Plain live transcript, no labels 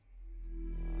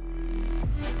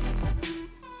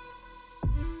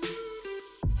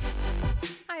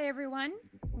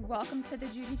Welcome to the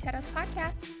Jiu-Jitsu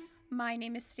podcast. My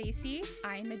name is Stacy.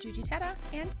 I am a Jiu-Jitsu,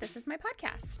 and this is my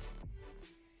podcast.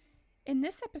 In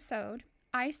this episode,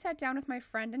 I sat down with my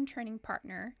friend and training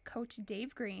partner, Coach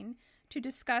Dave Greene, to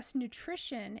discuss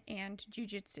nutrition and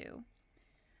Jiu-Jitsu.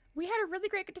 We had a really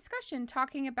great discussion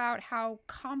talking about how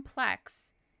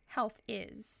complex health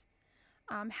is,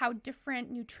 how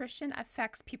different nutrition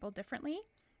affects people differently,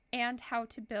 and how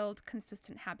to build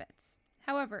consistent habits.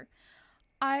 However,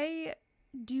 I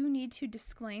do need to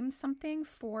disclaim something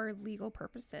for legal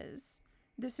purposes.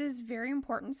 This is very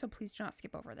important, so please do not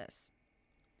skip over this.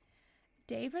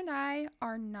 Dave and I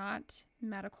are not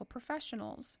medical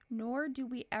professionals, nor do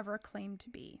we ever claim to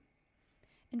be.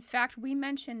 In fact, we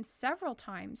mentioned several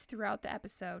times throughout the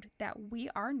episode that we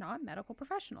are not medical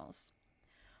professionals.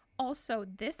 Also,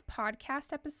 this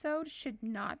podcast episode should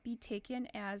not be taken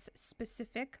as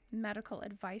specific medical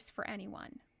advice for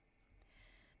anyone.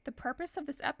 The purpose of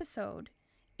this episode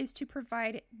is to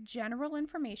provide general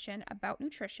information about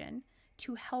nutrition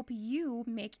to help you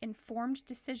make informed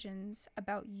decisions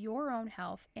about your own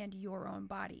health and your own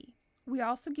body. We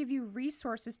also give you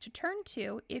resources to turn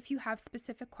to if you have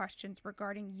specific questions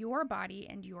regarding your body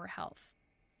and your health.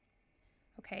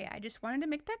 Okay, I just wanted to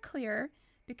make that clear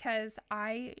because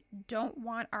I don't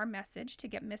want our message to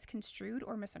get misconstrued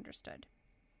or misunderstood.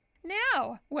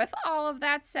 Now, with all of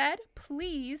that said,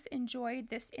 please enjoy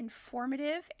this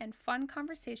informative and fun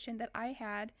conversation that I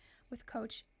had with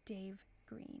Coach Dave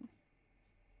Greene.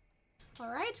 All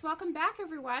right, welcome back,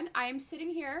 everyone. I am sitting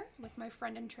here with my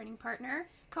friend and training partner,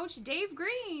 Coach Dave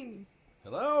Greene.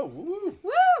 Hello. Woo.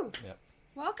 Woo! Yep.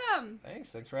 Welcome.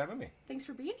 Thanks for having me. Thanks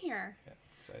for being here. Yeah,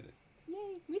 excited.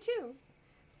 Yay, me too.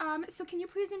 So can you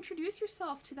please introduce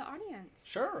yourself to the audience?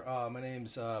 Sure. My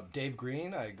name's Dave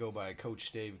Greene. I go by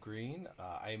Coach Dave Greene.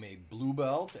 I am a blue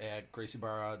belt at Gracie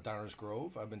Barra Downers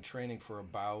Grove. I've been training for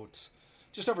about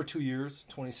just over 2 years,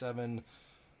 27.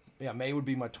 Yeah, May would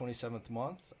be my 27th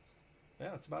month.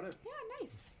 Yeah, that's about it. Yeah,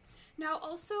 nice. Now,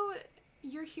 also,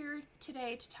 you're here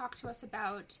today to talk to us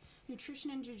about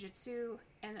nutrition and jiu-jitsu,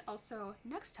 and also,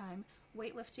 next time,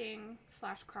 weightlifting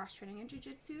 / cross-training and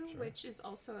jiu-jitsu, Sure. which is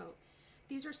also...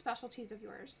 These are specialties of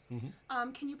yours.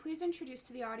 Mm-hmm. Can you please introduce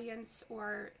to the audience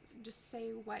or just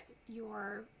say what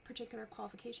your particular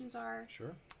qualifications are?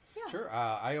 Sure. Yeah. Sure.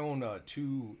 I own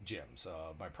 2 gyms.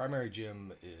 My primary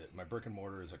gym, my brick and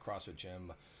mortar, is a CrossFit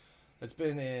gym. It's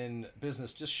been in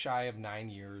business just shy of 9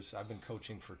 years. I've been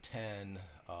coaching for 10.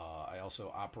 I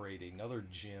also operate another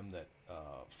gym that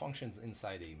functions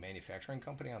inside a manufacturing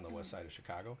company on the west side of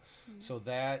Chicago. So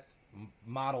that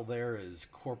model there is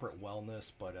corporate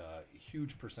wellness, but a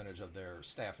huge percentage of their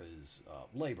staff is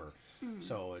labor.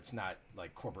 So it's not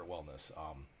like corporate wellness.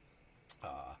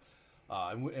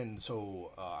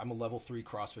 So I'm a level 3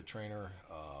 CrossFit trainer.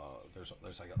 There's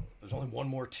only one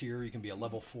more tier. You can be a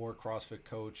level 4 CrossFit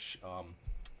coach.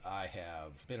 I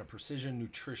have been a precision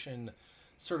nutrition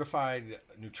certified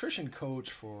nutrition coach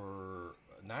for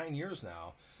 9 years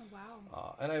now. Oh,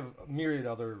 wow. And I have a myriad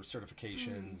other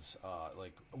certifications.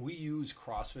 Like we use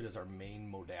CrossFit as our main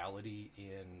modality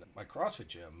in my CrossFit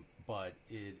gym, but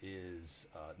it is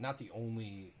not the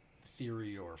only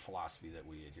theory or philosophy that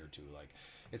we adhere to. Like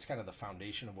it's kind of the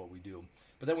foundation of what we do.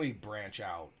 But then we branch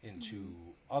out into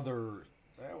other,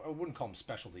 I wouldn't call them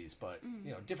specialties, but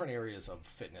different areas of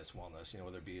fitness, wellness,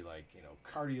 whether it be like,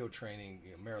 cardio training,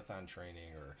 marathon training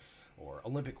or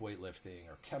Olympic weightlifting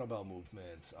or kettlebell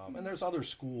movements. And there's other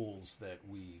schools that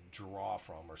we draw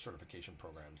from or certification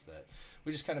programs that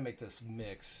we just kind of make this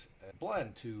mix and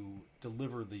blend to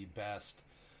deliver the best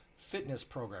fitness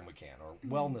program we can or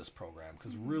wellness program.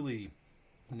 Because really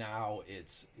now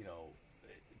it's,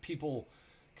 people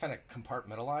kind of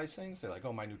compartmentalize things. They're like,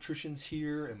 oh, my nutrition's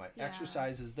here and my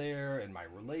exercise is there and my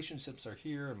relationships are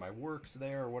here and my work's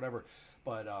there or whatever.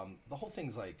 But the whole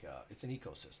thing's like it's an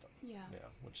ecosystem. Yeah,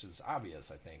 which is obvious,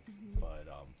 I think,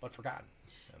 but forgotten.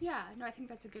 Yeah, no, I think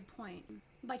that's a good point.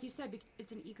 Like you said,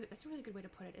 it's an that's a really good way to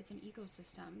put it. It's an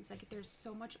ecosystem. It's like there's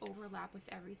so much overlap with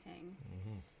everything.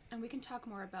 And we can talk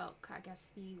more about, I guess,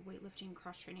 the weightlifting,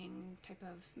 cross-training type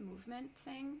of movement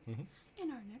thing in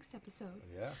our next episode.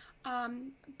 Yeah.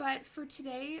 But for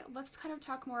today, let's kind of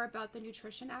talk more about the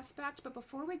nutrition aspect. But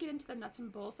before we get into the nuts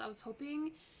and bolts, I was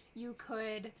hoping you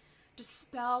could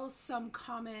dispel some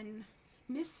common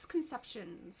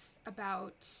misconceptions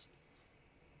about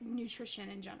nutrition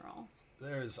in general.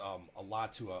 There's a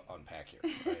lot to unpack here,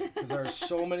 right? Because there are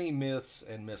so many myths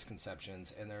and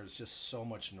misconceptions, and there's just so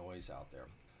much noise out there.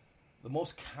 The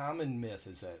most common myth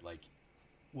is that, like,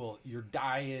 well, your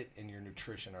diet and your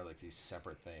nutrition are like these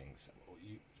separate things.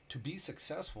 to be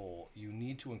successful, you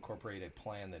need to incorporate a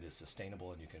plan that is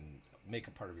sustainable and you can make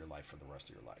a part of your life for the rest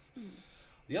of your life.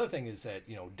 The other thing is that,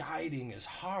 dieting is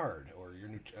hard, or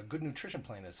a good nutrition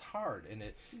plan is hard, and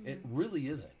it really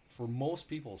isn't. For most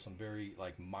people, some very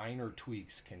minor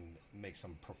tweaks can make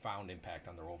some profound impact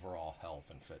on their overall health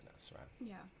and fitness, right?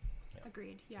 Yeah.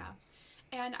 Agreed. Yeah.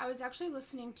 And I was actually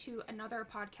listening to another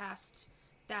podcast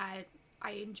that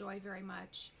I enjoy very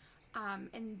much,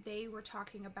 and they were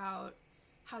talking about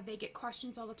how they get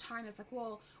questions all the time. It's like,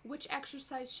 well, which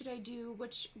exercise should I do?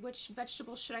 Which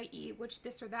vegetables should I eat? Which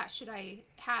this or that should I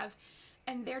have?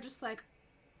 And they're just like,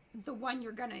 the one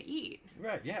you're gonna eat.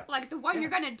 Right, yeah. Like the one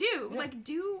you're gonna do. Yeah. Like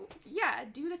do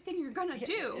the thing you're gonna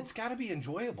do. It's gotta be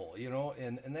enjoyable,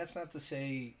 and that's not to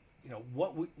say,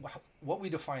 what we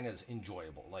define as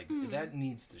enjoyable. That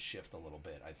needs to shift a little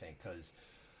bit, I think, because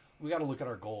we got to look at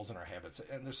our goals and our habits,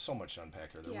 and there's so much to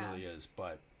unpack here. There really is.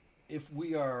 But if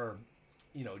we are,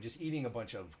 just eating a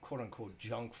bunch of quote-unquote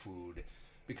junk food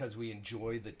because we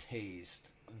enjoy the taste,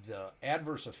 the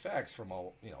adverse effects from a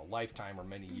lifetime or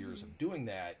many years of doing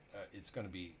that, it's going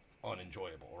to be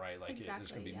unenjoyable, right?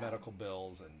 There's going to be medical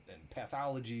bills and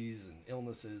pathologies and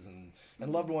illnesses, and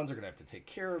loved ones are going to have to take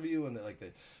care of you, and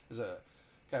there's a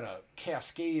kind of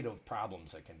cascade of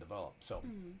problems that can develop. So,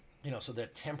 so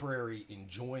that temporary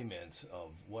enjoyment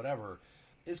of whatever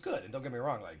is good. And don't get me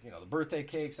wrong, the birthday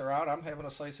cakes are out, I'm having a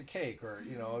slice of cake, or,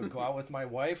 go out with my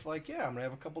wife, I'm going to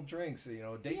have a couple drinks,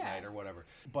 date night or whatever.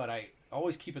 But I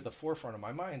always keep at the forefront of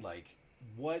my mind,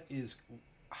 what is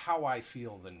how I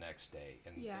feel the next day,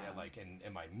 and and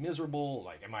am I miserable,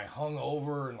 am I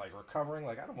hungover and recovering,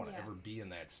 I don't want to ever be in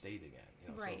that state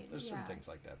again, right. So there's some things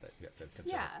like that you have to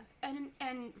consider.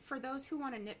 And for those who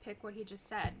want to nitpick what he just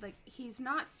said, he's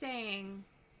not saying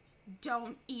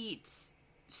don't eat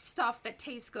stuff that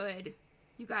tastes good,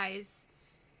 you guys.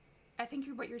 I think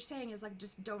what you're saying is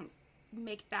just don't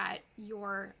make that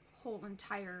your whole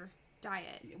entire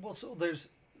diet. Well, so there's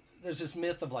this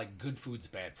myth of good foods,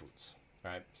 bad foods,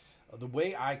 right? The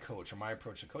way I coach, or my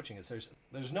approach to coaching, is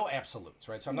there's no absolutes,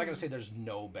 right? So I'm not going to say there's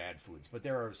no bad foods, but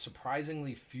there are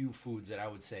surprisingly few foods that I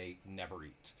would say never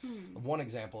eat. One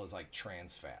example is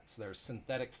trans fats. There's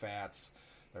synthetic fats.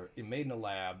 They're made in a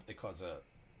lab. They cause a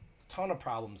ton of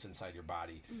problems inside your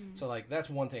body. So that's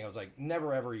one thing I was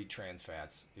never ever eat trans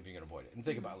fats if you can avoid it. And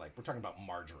think about we're talking about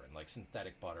margarine,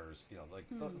 synthetic butters,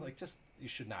 just you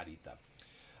should not eat them.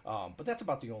 But that's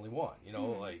about the only one,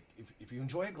 if you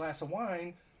enjoy a glass of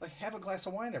wine, have a glass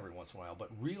of wine every once in a while, but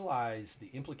realize the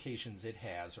implications it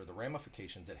has, or the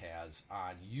ramifications it has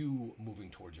on you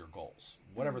moving towards your goals,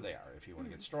 whatever they are. If you want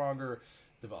to get stronger,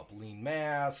 develop lean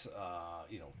mass,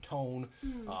 tone,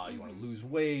 you want to lose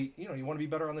weight, you want to be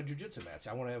better on the jiu-jitsu mats.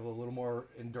 I want to have a little more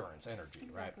endurance, energy,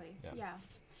 exactly. Right?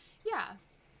 Yeah.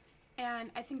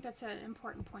 And I think that's an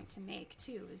important point to make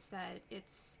too, is that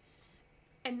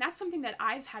and that's something that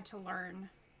I've had to learn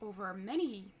over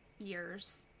many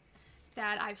years,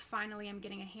 that I finally am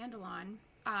getting a handle on,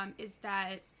 is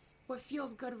that what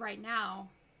feels good right now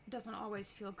doesn't always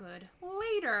feel good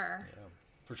later. Yeah,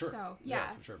 for sure. So,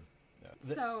 for sure.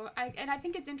 Yeah. So, I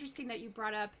think it's interesting that you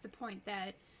brought up the point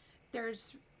that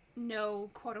there's no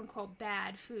quote-unquote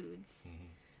bad foods,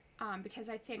 because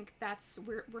I think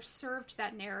we're served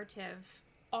that narrative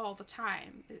all the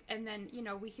time. And then,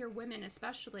 we hear women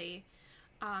especially,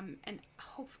 and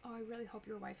I really hope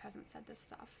your wife hasn't said this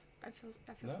stuff. I feel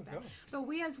so bad. Go. But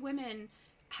we as women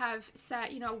have said,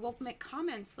 we'll make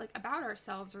comments about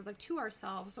ourselves, or to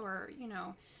ourselves, or,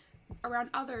 around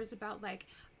others about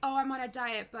oh, I'm on a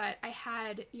diet, but I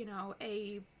had,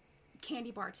 a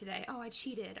candy bar today. Oh, I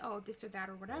cheated. Oh, this or that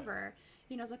or whatever.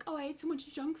 Right. It's oh, I ate so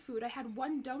much junk food. I had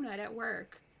one donut at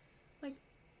work.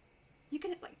 You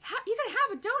can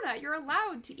have a donut. You're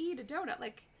allowed to eat a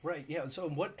donut. Right, yeah. So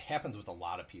what happens with a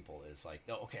lot of people is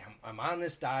okay, I'm on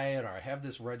this diet, or I have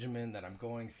this regimen that I'm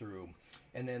going through,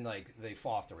 and then they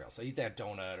fall off the rails. They eat that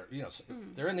donut, or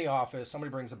they're in the office,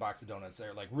 somebody brings a box of donuts,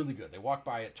 they're really good. They walk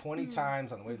by it 20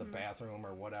 times on the way to the bathroom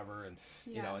or whatever, and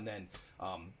and then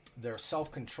their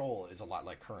self-control is a lot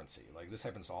like currency. This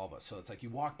happens to all of us. So it's you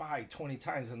walk by 20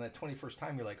 times, and that 21st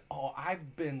time you're oh,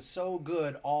 I've been so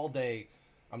good all day,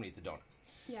 I'm gonna eat the donut.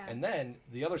 Yeah. And then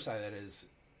the other side of that is,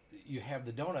 you have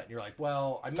the donut and you're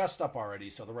well, I messed up already,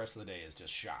 so the rest of the day is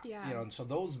just shot. Yeah. And so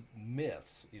those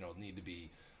myths, need to be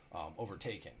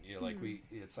overtaken.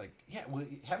 It's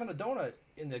having a donut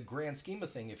in the grand scheme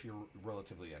of thing, if you're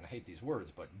relatively, and I hate these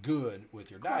words, but good with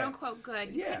your diet. Quote unquote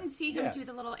good. You couldn't see him do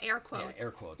the little air quotes. Yeah,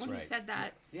 air quotes, when right. he said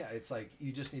that. Yeah, it's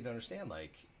you just need to understand, I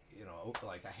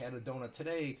had a donut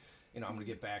today, I'm going to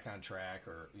get back on track,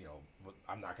 or,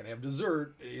 I'm not going to have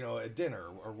dessert, at dinner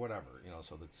or whatever,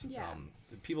 so that's,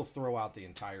 people throw out the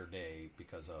entire day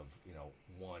because of,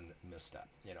 one misstep,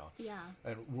 Yeah.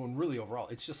 And when really overall,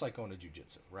 it's just like going to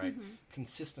jujitsu, right?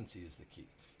 Consistency is the key.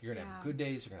 You're going to have good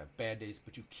days, you're going to have bad days,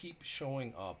 but you keep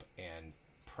showing up and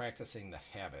practicing the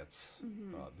habits,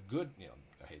 the good,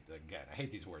 I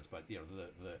hate these words, but,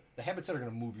 the habits that are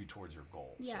going to move you towards your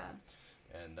goals. Yeah.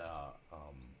 Right? And,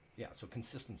 so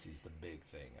consistency is the big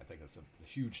thing. I think that's a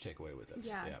huge takeaway with this.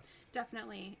 Yeah,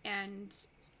 definitely. And,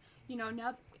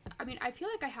 now, I feel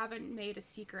like I haven't made a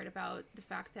secret about the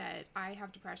fact that I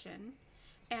have depression,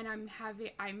 and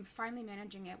I'm finally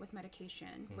managing it with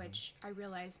medication, which I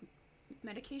realize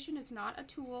medication is not a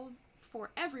tool for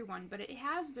everyone, but it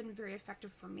has been very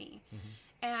effective for me.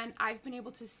 And I've been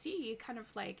able to see kind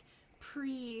of like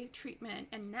pre-treatment,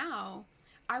 and now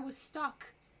I was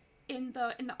stuck in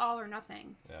the all or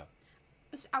nothing. Yeah.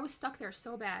 I was stuck there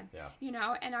so bad. Yeah.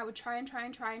 And I would try, and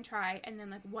then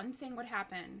like one thing would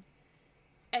happen,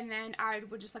 and then I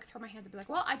would just like throw my hands and be like,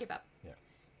 well, I give up.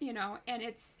 Yeah. And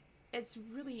it's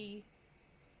really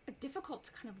difficult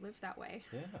to kind of live that way.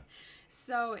 Yeah.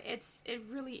 So it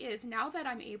really is. Now that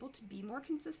I'm able to be more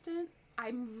consistent,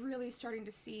 I'm really starting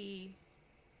to see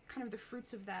kind of the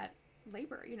fruits of that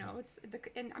labor,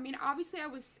 obviously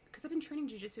because I've been training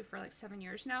jiu-jitsu for like 7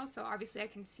 years now, so obviously I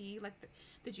can see like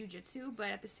the jiu-jitsu, but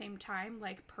at the same time,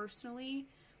 like personally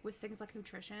with things like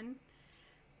nutrition,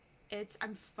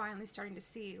 I'm finally starting to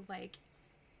see, like,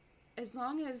 as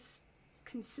long as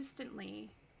consistently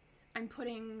I'm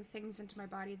putting things into my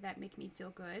body that make me feel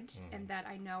good and that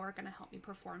I know are going to help me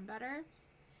perform better.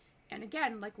 And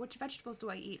again, like, which vegetables do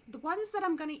I eat? The ones that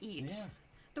I'm going to eat. Yeah.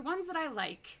 The ones that I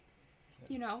like.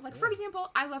 For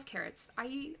example, I love carrots.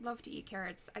 I love to eat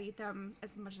carrots. I eat them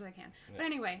as much as I can. Yeah. But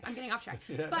anyway, I'm getting off track.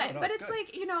 But it's good.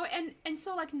 Like, and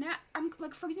so like now, I'm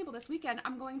like, for example, this weekend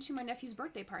I'm going to my nephew's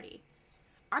birthday party.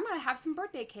 I'm going to have some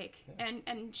birthday cake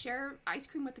and share ice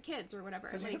cream with the kids or whatever.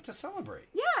 Because you have to celebrate.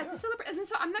 Yeah, it's a celebration. And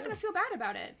so I'm not going to feel bad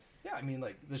about it. Yeah,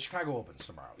 like the Chicago Opens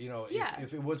tomorrow.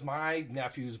 If it was my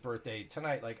nephew's birthday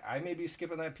tonight, like I may be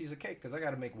skipping that piece of cake because I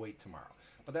got to make weight tomorrow.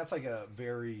 But that's like a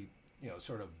very,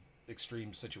 sort of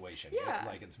extreme situation. Yeah.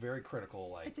 Like it's very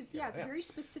critical. Like it's a very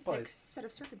specific set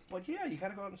of circumstances. But yeah, you got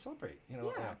to go out and celebrate.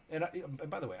 And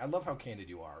by the way, I love how candid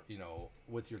you are.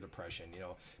 With your depression.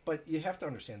 But you have to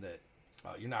understand that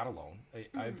you're not alone.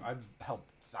 I've helped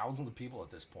thousands of people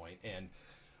at this point, and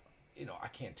I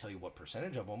can't tell you what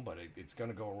percentage of them, but it's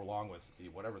going to go along with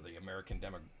whatever the American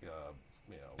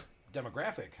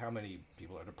demographic, how many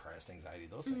people are depressed, anxiety,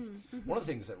 those things. One of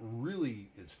the things that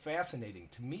really is fascinating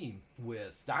to me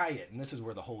with diet, and this is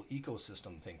where the whole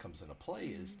ecosystem thing comes into play,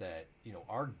 is that,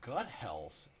 our gut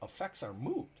health affects our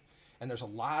mood. And there's a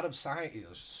lot of science,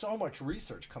 there's so much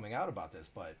research coming out about this,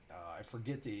 but I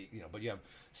forget but you have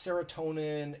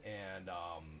serotonin and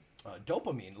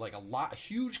dopamine, like a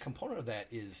huge component of that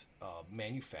is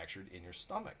manufactured in your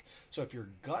stomach. So if your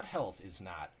gut health is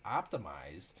not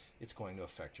optimized, it's going to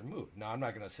affect your mood. Now, I'm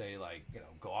not going to say like,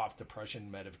 go off depression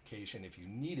medication if you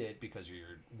need it because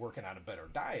you're working on a better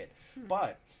diet,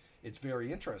 but it's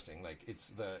very interesting. Like it's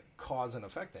the cause and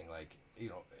effect thing. Like,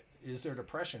 is there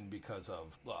depression because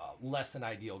of less than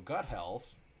ideal gut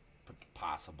health?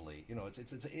 Possibly.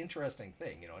 It's an interesting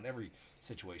thing, and every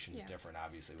situation is different,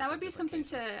 obviously. That would be something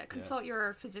to consult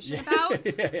your physician about.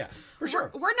 Yeah, for sure.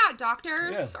 We're not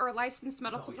doctors or licensed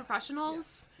medical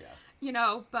professionals.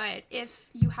 But if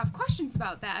you have questions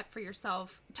about that for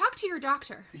yourself, talk to your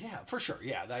doctor. Yeah, for sure.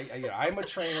 Yeah, I'm a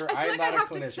trainer. I feel I'm like not I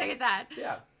have a clinician. to say that.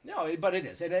 Yeah. No, but it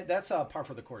is. And that's par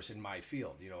for the course in my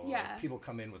field. People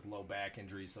come in with low back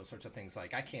injuries, those sorts of things.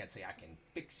 Like, I can't say I can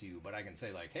fix you, but I can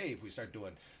say, like, hey, if we start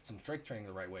doing some strength training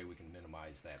the right way, we can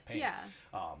minimize that pain. Yeah.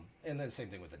 And then same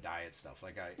thing with the diet stuff.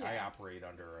 Like, I operate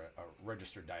under a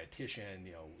registered dietitian.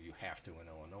 You have to in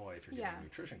Illinois if you're getting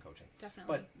nutrition coaching.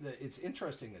 Definitely. But it's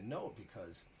interesting to note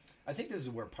because I think this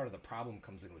is where part of the problem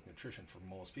comes in with nutrition for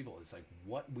most people. It's like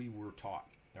what we were taught,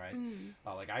 right?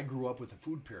 Like I grew up with the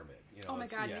food pyramid. Oh my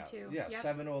God, me too. Yeah,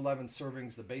 7 to 11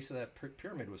 servings. The base of that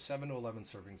pyramid was 7 to 11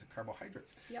 servings of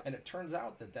carbohydrates. Yep. And it turns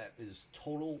out that is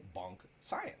total bunk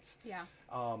science. Yeah.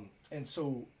 And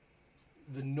so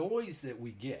the noise that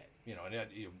we get,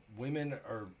 women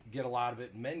get a lot of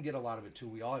it, men get a lot of it too.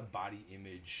 We all have body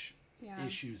image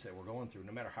issues that we're going through,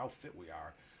 no matter how fit we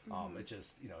are. It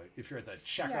just, if you're at the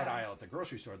checkout aisle at the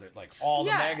grocery store, that like all the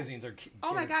magazines are.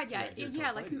 Oh my God, yeah.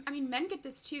 Like, ladies. Men get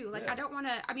this too. Like, I don't want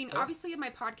to. Obviously, in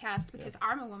my podcast, because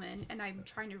I'm a woman and I'm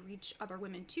trying to reach other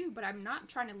women too, but I'm not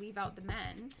trying to leave out the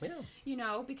men.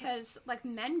 Yeah. Because like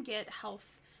men get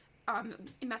health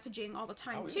messaging all the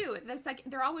time Oh, yeah. too. That's like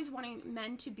they're always wanting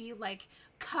men to be like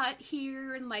cut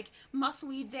here and like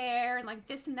muscly there and like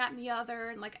this and that and the other,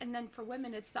 and like, and then for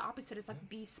women it's the opposite. It's like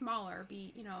be smaller,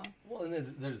 be, you know. Well, and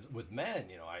there's with men,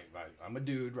 you know, I'm a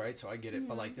dude, right? So I get it,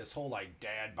 but like this whole like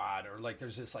dad bod, or like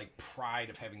there's this like pride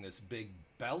of having this big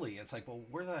belly. It's like, well,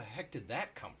 where the heck did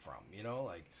that come from? You know,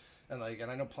 like. And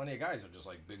I know plenty of guys are just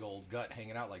like big old gut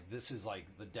hanging out. Like this is like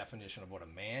the definition of what a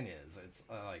man is. It's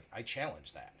like I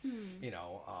challenge that, you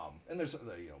know. And there's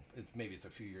you know, maybe it's a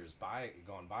few years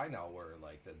gone by now where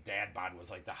like the dad bod was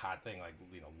like the hot thing. Like,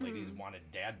 you know, ladies wanted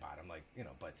dad bod. I'm like, you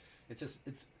know, but it's just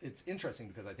it's interesting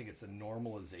because I think it's a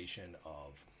normalization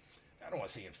of, I don't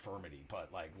want to say infirmity,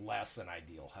 but like less than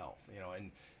ideal health, you know.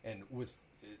 And with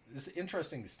this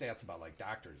interesting stats about like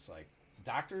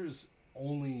doctors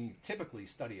only typically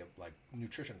study like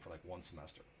nutrition for like one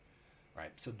semester,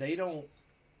 right? So they don't,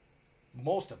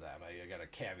 most of them, I got to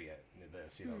caveat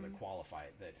this, you know, to qualify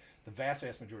it, that the vast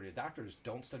majority of doctors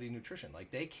don't study nutrition. Like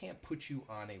they can't put you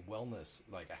on a wellness,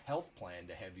 like a health plan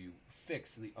to have you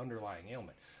fix the underlying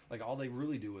ailment. Like all they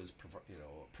really do is, you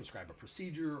know, prescribe a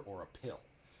procedure or a pill.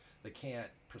 They can't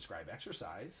prescribe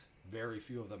exercise. Very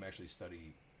few of them actually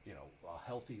study, you know, a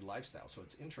healthy lifestyle. So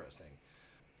it's interesting.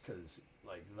 Because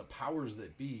like the powers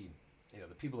that be, you know,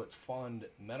 the people that fund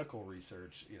medical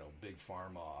research, you know, big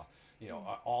pharma, you know,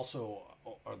 also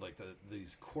are like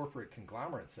these corporate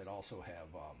conglomerates that also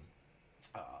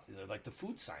have, they're like the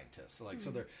food scientists. So like, so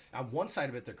they're on one side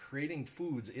of it, they're creating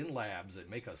foods in labs that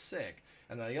make us sick,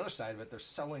 and on the other side of it, they're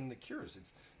selling the cures.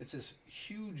 It's this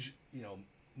huge, you know,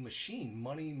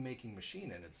 money making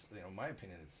machine, and it's, you know, in my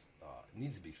opinion, it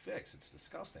needs to be fixed. It's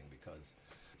disgusting because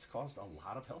it's caused a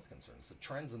lot of health concerns. The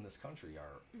trends in this country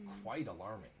are quite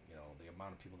alarming. You know, the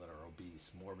amount of people that are obese,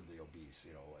 morbidly obese,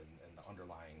 you know, and the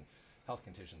underlying health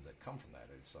conditions that come from that.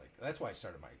 It's like, that's why I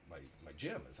started my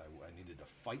gym, is I needed to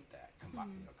fight that, combat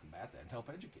that, and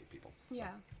help educate people. Yeah.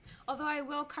 Although I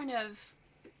will kind of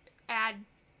add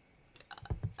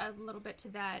a little bit to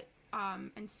that,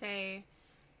 and say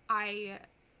I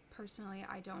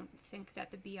don't think that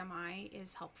the BMI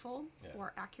is helpful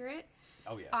or accurate.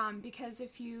 Oh, yeah. Because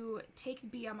if you take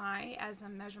BMI as a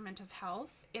measurement of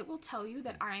health, it will tell you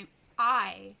that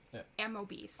I am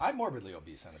obese. I'm morbidly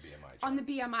obese on a BMI chart. On the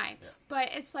BMI. Yeah. But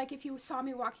it's like if you saw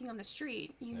me walking on the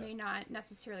street, you may not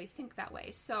necessarily think that way.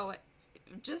 So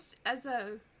just as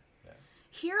a...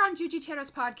 Here on Jujitero's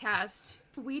podcast,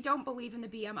 we don't believe in the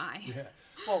BMI. Yeah.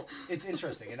 Well, it's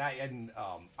interesting, and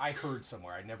I heard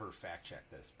somewhere, I never fact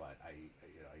checked this, but I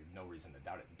have no reason to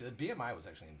doubt it. The BMI was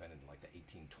actually invented in like the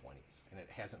 1820s, and it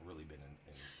hasn't really been in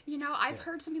you know, I've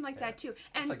heard something like that too.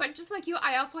 And like, but just like you,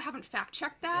 I also haven't fact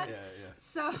checked that. Yeah.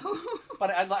 So.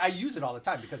 But I use it all the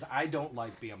time because I don't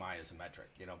like BMI as a metric.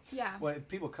 You know. Yeah. When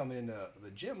people come into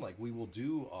the gym, like we will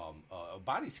do a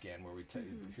body scan where we tell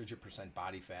you, here's your percent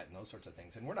body fat and those sorts of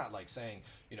things, and we're not like saying,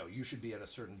 you know, you should be at a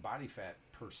certain body fat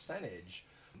percentage.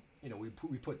 You know, we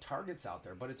put targets out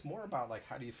there, but it's more about like,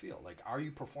 how do you feel? Like, are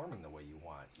you performing the way you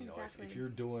want? You know, if you're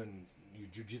doing your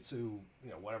jiu-jitsu, you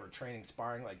know, whatever, training,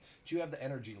 sparring, like, do you have the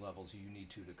energy levels you need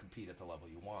to compete at the level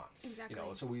you want? Exactly. You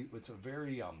know, so it's a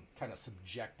very kind of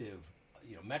subjective,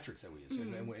 you know, metrics that we use.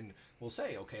 And we'll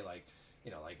say, okay, like, you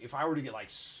know, like if I were to get like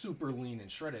super lean and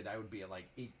shredded, I would be at like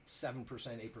 7%,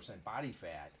 8% body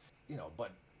fat, you know,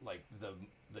 but like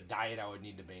the diet I would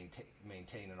need to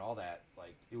maintain and all that,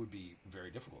 like it would be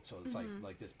very difficult. So it's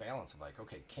like this balance of like,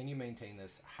 okay, can you maintain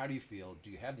this? How do you feel?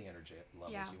 Do you have the energy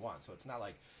levels you want? So it's not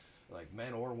like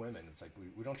men or women. It's like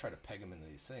we don't try to peg them into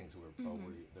these things.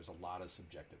 There's a lot of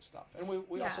subjective stuff, and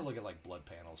we also look at like blood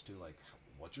panels too, like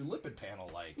what's your lipid panel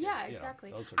like? Yeah, and,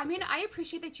 exactly. Know, I mean, I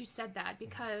appreciate that you said that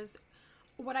because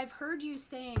what I've heard you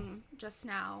saying just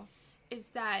now is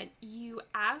that you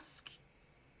ask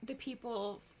the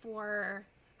people for,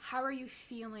 how are you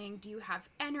feeling? Do you have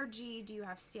energy? Do you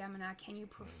have stamina? Can you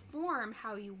perform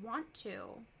how you want to?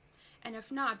 And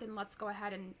if not, then let's go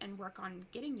ahead and work on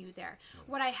getting you there.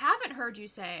 What I haven't heard you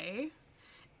say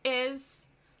is,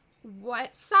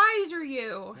 what size are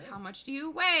you? How much do you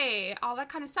weigh? All that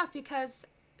kind of stuff, because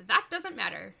that doesn't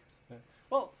matter.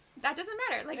 Well, that doesn't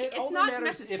matter. Like, it's not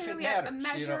necessarily a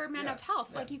measurement, you know? of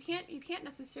health. Like, you can't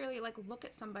necessarily like look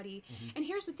at somebody. And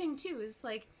here's the thing too, is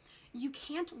like, you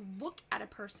can't look at a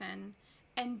person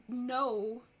and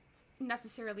know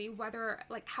necessarily whether,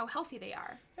 like, how healthy they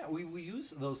are. Yeah, we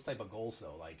use those type of goals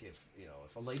though. Like if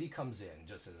a lady comes in,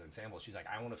 just as an example, she's like,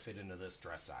 I want to fit into this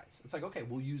dress size. It's like, okay,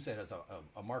 we'll use that as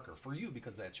a marker for you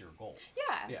because that's your goal.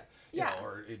 Yeah. You know,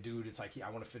 or a dude, it's like, I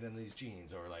want to fit in these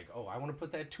jeans, or like, oh, I want to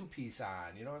put that 2-piece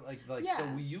on. You know, like so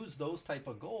we use those type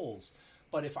of goals.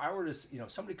 But if I were to,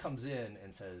 somebody comes in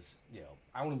and says,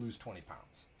 I want to lose 20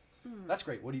 pounds. That's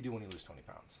great. What do you do when you lose 20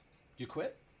 pounds? Do you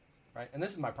quit? Right? And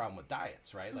this is my problem with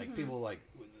diets, right? Like people like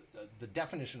the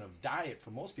definition of diet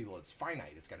for most people, it's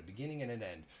finite. It's got a beginning and an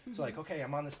end. So like, okay,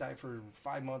 I'm on this diet for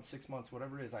 5 months, 6 months,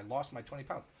 whatever it is. I lost my 20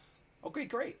 pounds. Okay,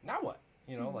 great. Now what?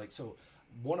 Like, so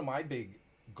one of my big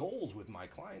goals with my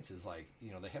clients is like,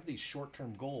 they have these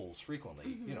short-term goals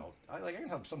frequently. I can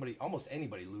help almost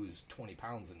anybody lose 20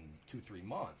 pounds in 2-3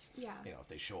 months. Yeah. If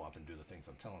they show up and do the things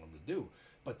I'm telling them to do.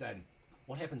 But then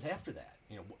what happens after that?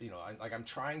 I'm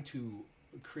trying to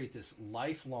create this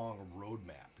lifelong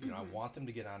roadmap. I want them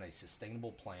to get on a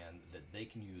sustainable plan that they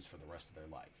can use for the rest of their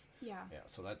life. Yeah. Yeah.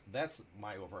 So that's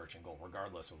my overarching goal,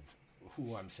 regardless of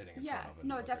who I'm sitting in front of.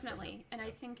 Yeah. No, definitely. And I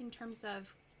think in terms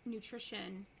of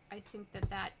nutrition, I think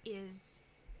that is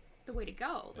the way to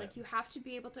go. Like you have to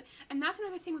be able to, and that's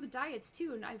another thing with the diets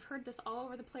too. And I've heard this all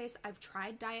over the place. I've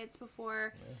tried diets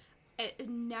before. Yeah. It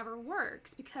never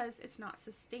works because it's not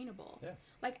sustainable. Yeah.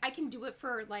 Like I can do it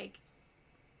for like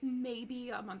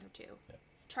maybe a month or two. Yeah.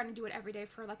 Trying to do it every day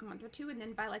for like a month or two, and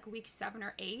then by like week 7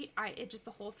 or 8,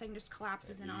 the whole thing just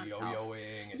collapses in on itself.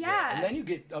 Yo-yoing. Yeah. And then you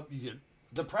get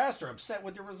depressed or upset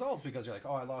with your results because you're like,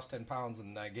 oh, I lost 10 pounds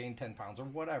and I gained 10 pounds or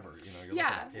whatever.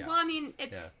 Well, I mean,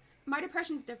 my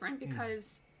depression's different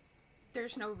because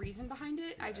there's no reason behind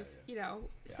it. I just,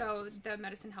 the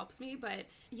medicine helps me, but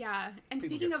And people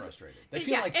speaking get of frustrated. They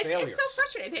feel like failures. It's so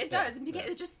frustrating. It does. Because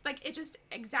it just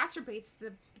exacerbates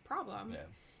the problem. Yeah.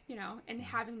 And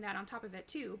having that on top of it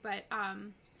too. But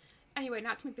anyway,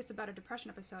 not to make this about a depression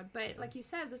episode, but like you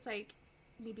said, this like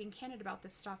me being candid about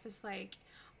this stuff is like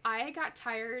I got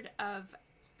tired of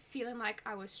feeling like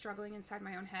I was struggling inside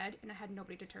my own head and I had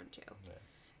nobody to turn to. Yeah.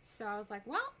 So I was like,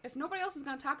 well, if nobody else is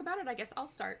going to talk about it, I guess I'll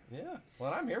start. Yeah.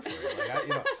 Well, I'm here for it.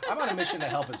 Like, I'm on a mission to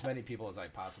help as many people as I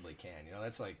possibly can.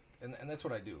 That's like, and that's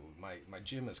what I do. My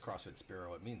gym is CrossFit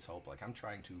Spiro. It means hope. Like I'm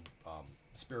trying to,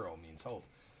 Spiro means hope.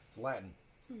 It's Latin.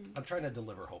 I'm trying to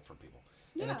deliver hope for people.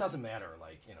 Yeah. And it doesn't matter.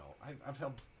 Like, I've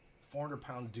helped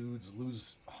 400-pound dudes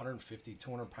lose 150,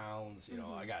 200 pounds.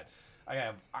 I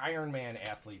have Ironman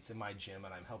athletes in my gym,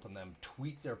 and I'm helping them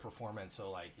tweak their performance.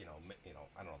 So, like, I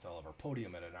don't know if they'll ever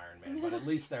podium at an Ironman, but at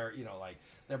least they're,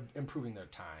 they're improving their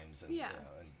times, and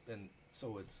and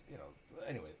so it's,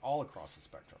 anyway, all across the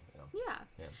spectrum.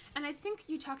 Yeah. And I think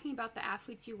you talking about the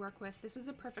athletes you work with, this is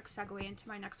a perfect segue into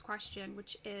my next question,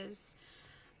 which is,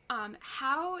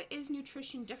 how is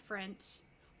nutrition different,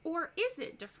 or is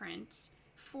it different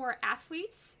for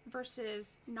athletes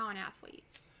versus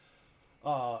non-athletes?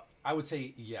 I would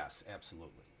say yes,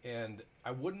 absolutely. And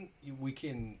we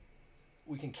can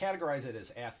categorize it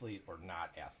as athlete or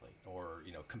not athlete, or,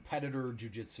 competitor,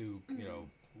 jiu-jitsu,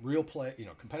 real play,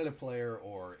 competitive player,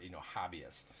 or,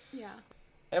 hobbyist. Yeah.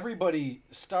 Everybody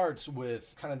starts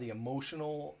with kind of the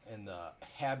emotional and the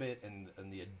habit and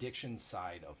the addiction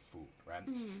side of food, right?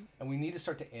 And we need to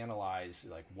start to analyze,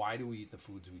 like, why do we eat the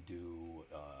foods we do?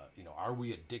 Are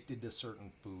we addicted to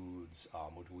certain foods?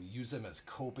 Do we use them as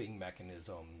coping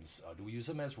mechanisms? Do we use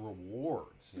them as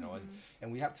rewards?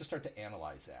 And we have to start to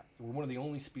analyze that. We're one of the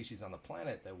only species on the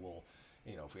planet that will,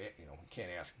 if we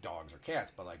can't ask dogs or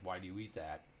cats, but like, why do you eat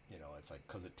that? It's like,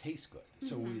 because it tastes good.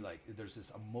 So we there's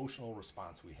this emotional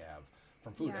response we have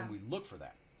from food, and we look for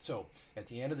that. So at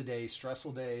the end of the day,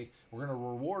 stressful day, we're going to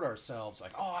reward ourselves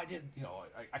like, oh, I did,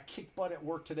 I kicked butt at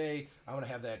work today. I'm going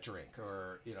to have that drink,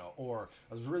 or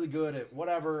I was really good at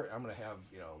whatever. I'm going to have,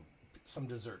 some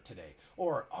dessert today,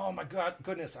 or, oh my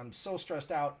goodness, I'm so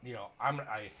stressed out.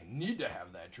 I need to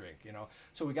have that drink,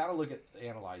 So we got to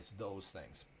analyze those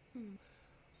things.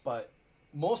 But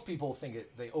most people think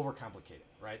they overcomplicate it,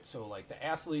 right? So like the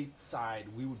athlete side,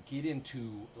 we would get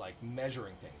into like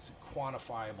measuring things,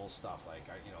 quantifiable stuff, like,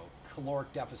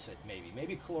 caloric deficit,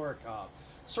 maybe caloric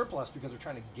surplus because they're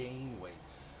trying to gain weight.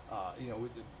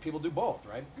 People do both,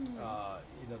 right?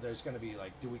 There's going to be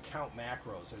like, do we count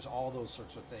macros? There's all those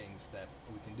sorts of things that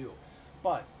we can do.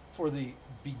 But for the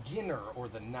beginner or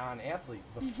the non-athlete,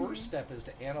 the first step is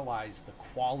to analyze the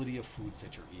quality of foods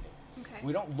that you're eating. Okay.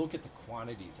 We don't look at the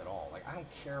quantities at all. Like, I don't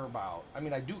care about, I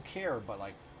do care, but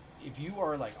like, if you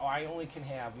are like, oh, I only can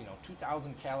have,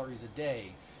 2,000 calories a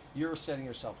day, you're setting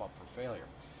yourself up for failure.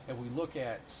 If we look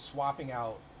at swapping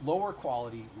out lower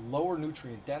quality, lower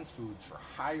nutrient dense foods for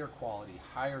higher quality,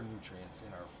 higher nutrients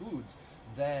in our foods,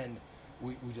 then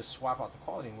we just swap out the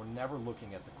quality, and we're never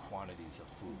looking at the quantities of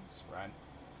foods, right?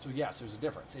 So yes, there's a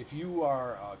difference. If you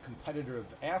are a competitive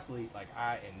athlete,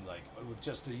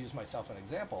 just to use myself an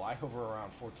example, I hover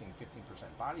around 14-15%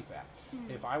 body fat.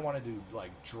 If I wanted to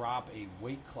like drop a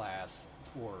weight class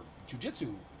for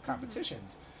jiu-jitsu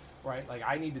competitions, right? Like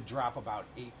I need to drop about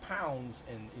 8 pounds,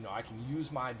 and I can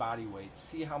use my body weight,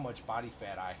 see how much body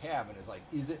fat I have, and it's like,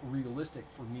 is it realistic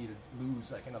for me to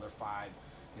lose like another 5,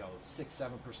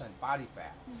 6-7% body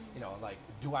fat? Like,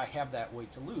 do I have that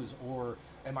weight to lose, or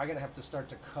am I going to have to start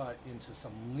to cut into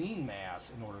some lean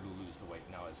mass in order to lose the weight?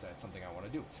 Now, is that something I want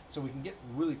to do? So we can get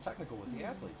really technical with the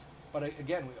athletes, but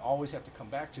again, we always have to come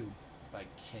back to, like,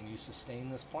 can you sustain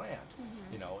this plan?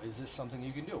 Is this something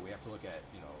you can do? We have to look at,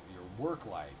 your work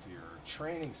life, your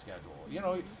training schedule,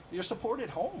 your support at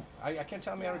home. I can't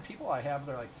tell you how many people I have,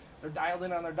 they're dialed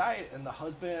in on their diet, and the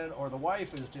husband or the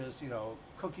wife is just,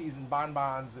 cookies and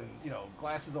bonbons and,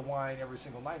 glasses of wine every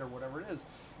single night or whatever it is,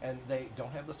 and they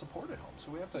don't have the support at home.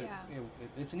 So we have to,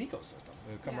 it's an ecosystem.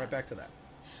 We'll come right back to that.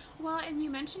 Well, and you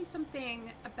mentioned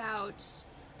something about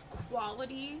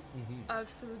quality of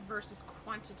food versus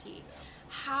quantity.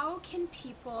 How can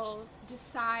people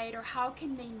decide, or how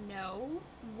can they know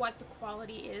what the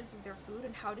quality is of their food,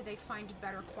 and how do they find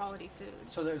better quality food?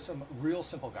 So there's some real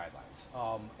simple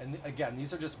guidelines. And again,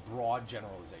 these are just broad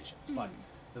generalizations, but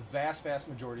the vast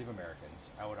majority of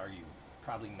Americans, I would argue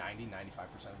probably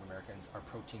 90-95% of Americans, are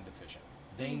protein deficient.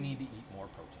 They need to eat more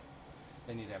protein.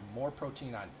 They need to have more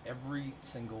protein on every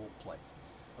single plate.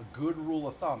 A good rule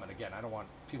of thumb, and again, I don't want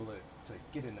people to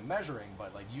get into measuring,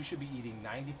 but like, you should be eating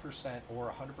 90%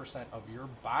 or 100% of your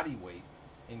body weight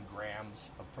in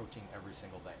grams of protein every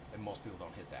single day. And most people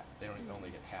don't hit that. They don't even only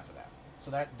hit half of that.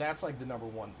 So that's like the number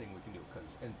one thing we can do.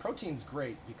 And protein's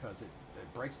great because it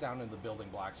breaks down into the building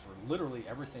blocks for literally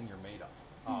everything you're made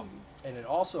of. And it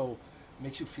also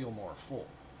makes you feel more full,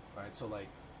 right? So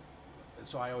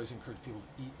I always encourage people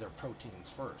to eat their proteins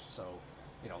first. So,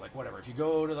 like whatever, if you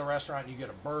go to the restaurant and you get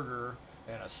a burger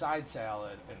and a side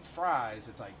salad and fries,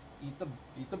 it's like,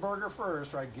 eat the burger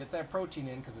first, right? Get that protein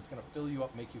in, because it's going to fill you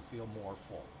up, make you feel more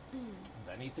full.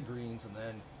 Then eat the greens, and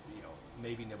then,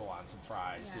 maybe nibble on some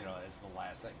fries, as the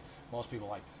last thing. Most people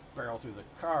like barrel through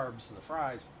the carbs to the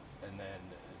fries, and then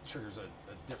it triggers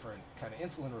a different kind of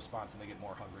insulin response, and they get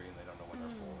more hungry, and they don't know when they're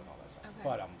full and all that stuff. Okay.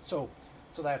 But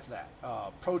so that's that.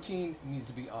 Protein needs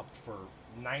to be upped for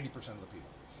 90% of the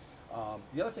people.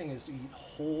 The other thing is to eat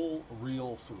whole,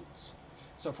 real foods.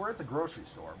 So if we're at the grocery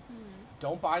store,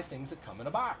 don't buy things that come in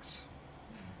a box.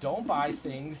 Don't buy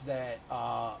things that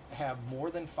have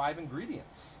more than 5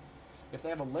 ingredients. If they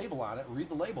have a label on it, read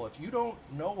the label. If you don't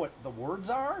know what the words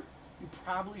are, you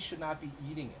probably should not be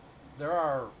eating it. There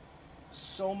are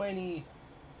so many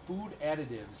food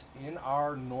additives in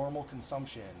our normal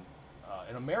consumption,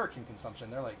 in American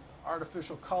consumption. They're like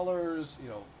artificial colors,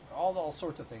 all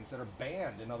sorts of things that are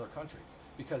banned in other countries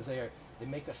because they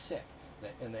make us sick,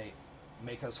 and they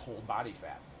make us hold body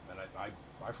fat. And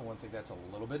I for one think that's a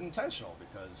little bit intentional,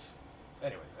 because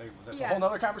anyway, that's a whole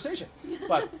nother conversation.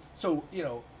 But so,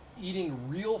 eating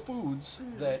real foods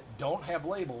that don't have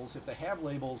labels. If they have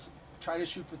labels, try to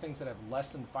shoot for things that have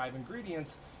less than 5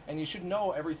 ingredients, and you should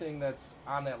know everything that's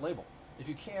on that label. If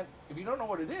you don't know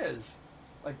what it is,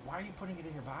 like, why are you putting it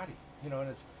in your body? And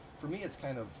for me, it's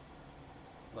kind of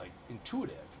like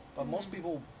intuitive, but most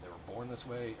people, they were born this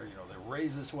way, or they're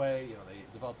raised this way, they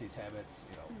develop these habits,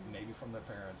 maybe from their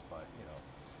parents, but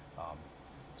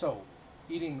so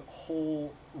eating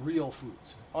whole, real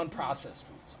foods, unprocessed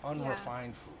foods,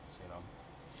 unrefined foods,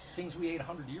 things we ate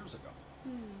 100 years ago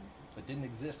that didn't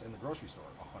exist in the grocery store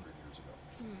 100 years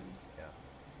ago. Yeah.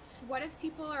 What if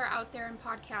people are out there in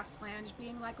podcast land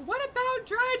being like, what about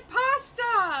dried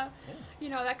pasta?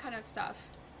 Yeah. That kind of stuff.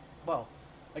 Well,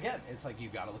 again, it's like,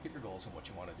 you've got to look at your goals and what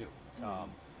you want to do.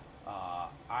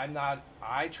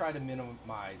 I try to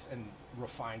minimize and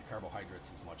refine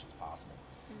carbohydrates as much as possible.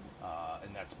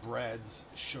 And that's breads,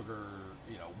 sugar,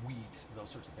 wheat, those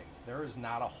sorts of things. There is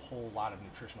not a whole lot of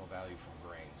nutritional value from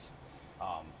grains.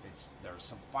 There's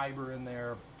some fiber in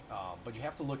there, but you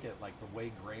have to look at like the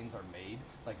way grains are made.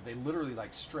 Like, they literally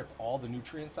like strip all the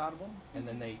nutrients out of them, and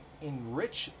then they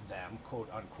enrich them, quote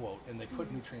unquote, and they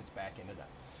put nutrients back into them.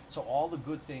 So all the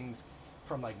good things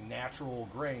from like natural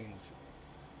grains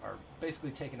are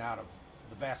basically taken out of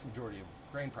the vast majority of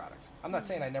grain products. I'm not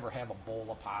saying I never have a bowl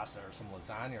of pasta or some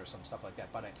lasagna or some stuff like that,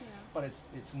 but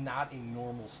it's not a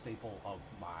normal staple of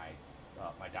my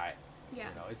diet. Yeah.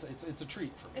 It's a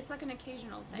treat for me. It's like an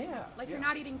occasional thing. Yeah. Like, you're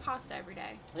not eating pasta every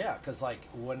day. Yeah, because like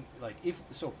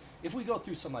if we go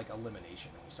through some like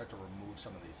elimination and we start to remove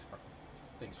some of these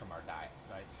things from our diet,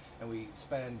 right? And we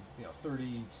spend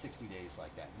 30, 60 days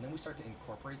like that, and then we start to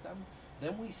incorporate them,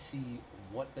 then we see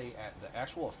what the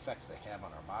actual effects they have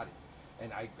on our body.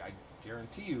 And I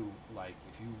guarantee you, like,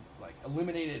 if you like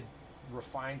eliminated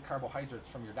refined carbohydrates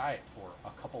from your diet for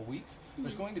a couple weeks,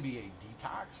 there's going to be a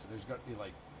detox. There's going to be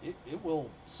like, it will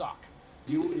suck.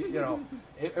 You know,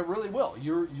 it really will.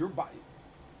 Your body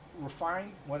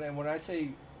refined. When I say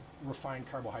refined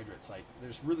carbohydrates, like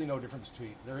there's really no difference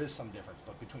between. There is some difference,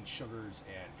 but between sugars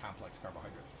and complex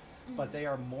carbohydrates. But they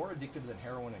are more addictive than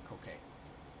heroin and cocaine.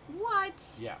 What?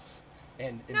 Yes.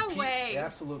 And no way.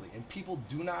 Absolutely. And people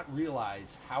do not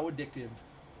realize how addicted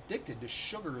to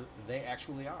sugar they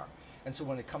actually are. And so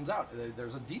when it comes out,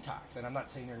 there's a detox. And I'm not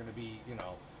saying you're going to be,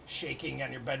 shaking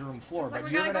on your bedroom floor, but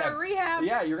you're going to go to rehab.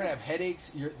 Yeah, you're going to have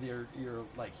headaches. You're going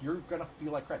to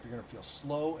feel like crap. You're going to feel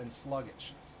slow and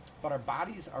sluggish. But our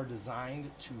bodies are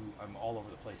designed to, I'm all over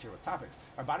the place here with topics.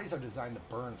 Our bodies are designed to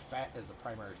burn fat as a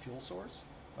primary fuel source,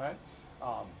 right?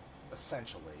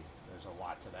 Essentially, there's a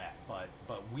lot to that.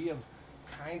 But we have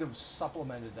kind of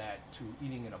supplemented that to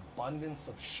eating an abundance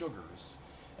of sugars.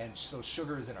 And so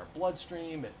sugar is in our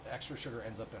bloodstream. Extra sugar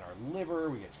ends up in our liver.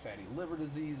 We get fatty liver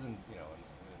disease and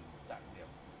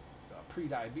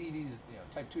pre-diabetes,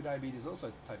 type 2 diabetes, those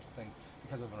types of things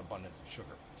because of an abundance of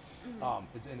sugar.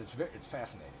 It's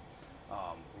fascinating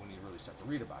when you really start to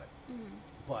read about it.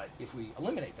 But if we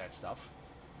eliminate that stuff,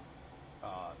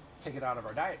 take it out of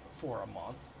our diet for a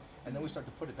month, and then we start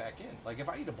to put it back in. Like if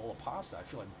I eat a bowl of pasta, I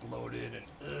feel like bloated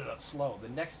and slow. The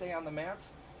next day on the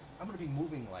mats, I'm going to be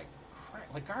moving like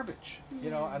crap, like garbage.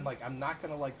 I'm not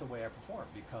going to like the way I perform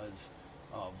because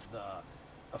of the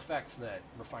effects that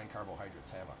refined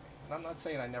carbohydrates have on me. And I'm not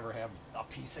saying I never have a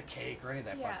piece of cake or any of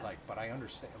that, but I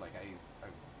understand. Like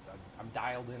I'm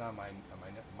dialed in on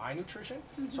my nutrition,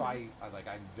 so I'm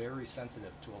very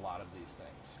sensitive to a lot of these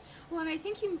things. Well, and I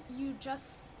think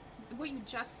what you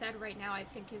just said right now, I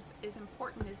think is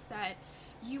important, is that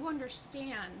you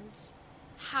understand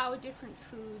how different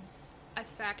foods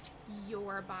affect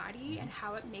your body and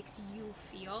how it makes you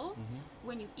feel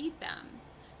when you eat them.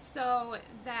 So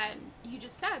then you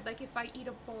just said, like, if I eat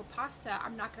a bowl of pasta,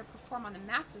 I'm not going to perform on the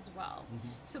mats as well.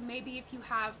 So maybe if you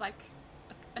have like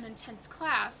an intense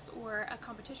class or a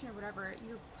competition or whatever,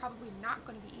 you're probably not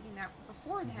going to be eating that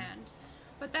beforehand.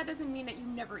 But that doesn't mean that you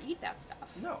never eat that stuff.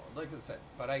 No, like I said,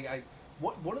 but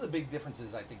one of the big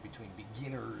differences I think between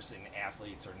beginners and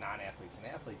athletes or non-athletes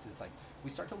and athletes is like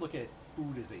we start to look at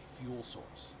food as a fuel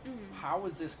source. How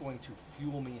is this going to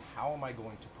fuel me? How am I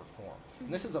going to perform?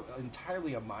 And this is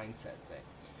entirely a mindset thing.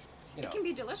 It can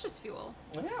be delicious fuel.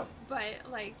 Yeah. But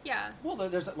Well,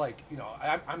 there's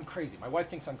I'm crazy. My wife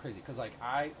thinks I'm crazy because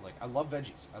I love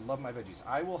veggies. I love my veggies.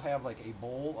 I will have like a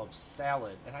bowl of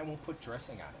salad and I won't put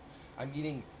dressing on it. I'm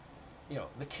eating,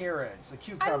 the carrots, the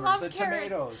cucumbers, the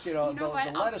tomatoes, the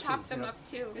lettuces. I'll chop them up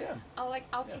too. Yeah.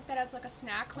 I'll take that as like a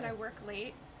snack when I work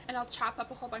late, and I'll chop up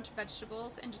a whole bunch of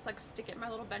vegetables and just like stick it in my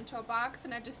little bento box,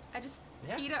 and I just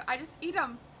eat it. I just eat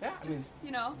them.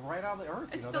 Yeah, right out of the earth.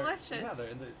 It's delicious.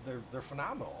 They're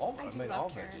phenomenal. All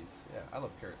love carrots. Veggies. Yeah, I love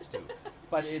carrots too.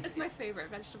 But it's my favorite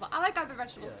vegetable. I like other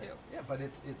vegetables too. Yeah, but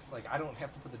it's like I don't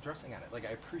have to put the dressing on it. Like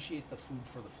I appreciate the food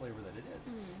for the flavor that it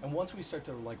is. And once we start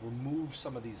to like remove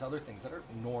some of these other things that are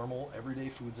normal, everyday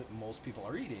foods that most people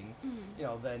are eating,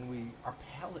 then our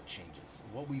palate changes.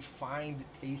 What we find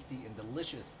tasty and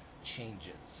delicious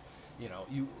changes.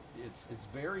 It's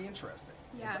very interesting.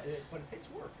 Yeah. But it takes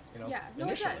work. Yeah. No,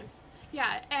 initially. it does.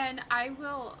 Yeah, and I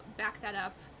will back that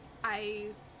up. I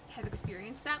have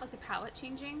experienced that, like the palate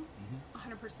changing,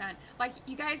 100%. Like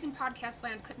you guys in podcast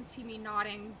land couldn't see me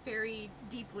nodding very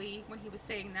deeply when he was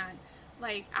saying that.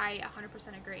 Like I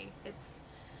 100% agree.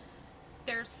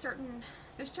 There's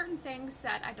certain things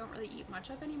that I don't really eat much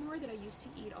of anymore that I used to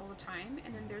eat all the time,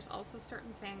 and then there's also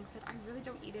certain things that I really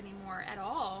don't eat anymore at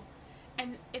all.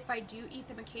 And if I do eat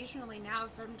them occasionally now,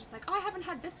 if I'm just like, oh, I haven't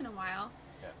had this in a while,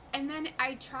 and then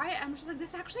I try it, I'm just like,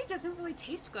 this actually doesn't really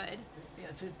taste good. Yeah,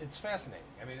 it's fascinating.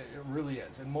 I mean, it really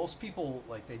is. And most people,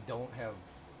 like, they don't have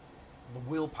the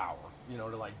willpower,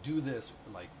 to like do this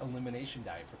like elimination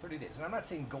diet for 30 days. And I'm not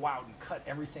saying go out and cut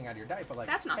everything out of your diet, but like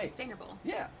that's not sustainable.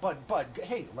 Yeah, but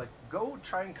hey, like go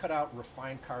try and cut out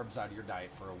refined carbs out of your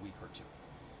diet for a week or two,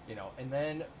 and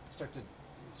then start to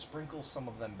sprinkle some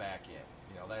of them back in.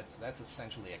 That's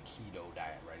essentially a keto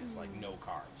diet, right? It's like no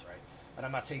carbs, right? And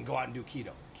I'm not saying go out and do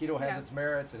keto. Keto has its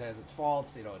merits, it has its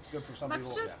faults. It's good for some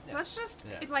people. Let's just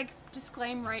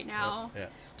disclaim right now. Yeah.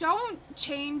 Don't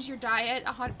change your diet.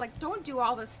 Don't do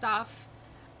all this stuff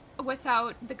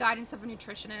without the guidance of a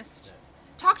nutritionist. Yeah.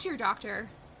 Talk to your doctor.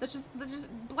 That's just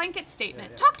blanket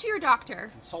statement. Yeah. Talk to your doctor.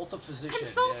 Consult a physician.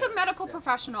 Consult a medical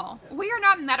professional. Yeah. We are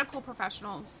not medical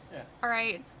professionals. Yeah. All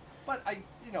right. But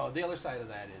the other side of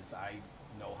that is I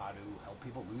know how to help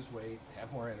people lose weight,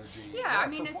 have more energy. Yeah, I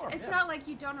mean, it's not like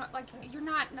you don't you're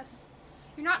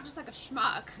you're not just like a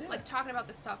schmuck, Yeah. like talking about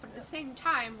this stuff, but at the same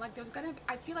time, like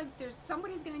I feel like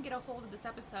somebody's gonna get a hold of this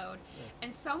episode,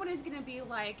 and somebody's gonna be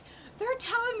like, they're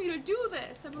telling me to do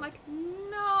this. I'm like,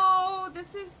 no,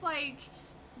 this is like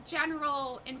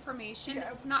general information. Yeah.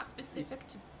 This is not specific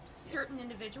to certain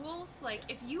individuals. Like,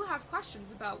 if you have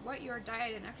questions about what your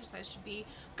diet and exercise should be,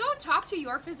 go talk to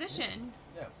your physician.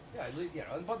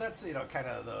 But that's, kind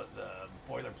of the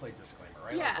boilerplate disclaimer,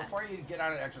 right? Yeah. Like, before you get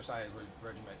on an exercise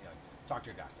regimen, talk to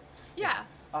your doctor. Yeah.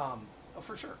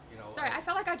 For sure, Sorry, I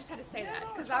felt like I just had to say that, no,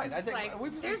 because it's I fine. was just like,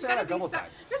 we've there's said gonna it a couple be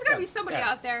times. there's gonna be somebody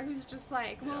out there who's just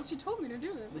like, well, Yeah. she told me to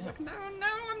do this. Yeah. Like, no, I'm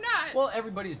not. Well,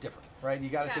 everybody's different, right? You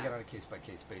got to Yeah. take it on a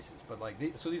case-by-case basis. But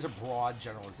so these are broad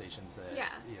generalizations that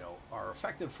are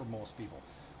effective for most people,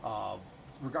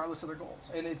 regardless of their goals.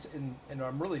 And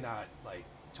I'm really not like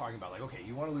talking about like, okay,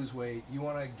 you want to lose weight, you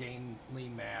want to gain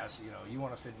lean mass, you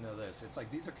want to fit into this. It's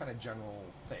like these are kind of general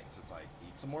things. It's like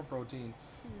eat some more protein,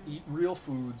 eat real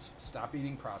foods, stop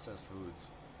eating processed foods.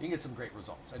 You can get some great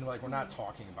results. And like we're not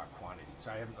talking about quantities.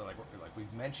 I haven't like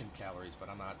we've mentioned calories, but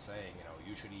I'm not saying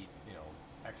you should eat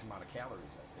X amount of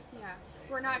calories.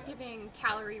 We're not giving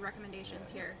calorie recommendations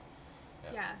here.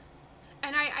 Yeah.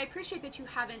 And I appreciate that you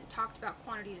haven't talked about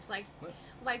quantities.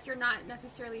 Like you're not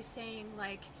necessarily saying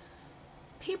like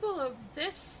people of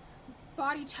this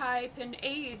body type and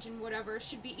age and whatever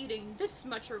should be eating this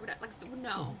much or whatever. Like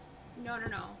no.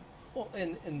 Well,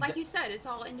 and like you said, it's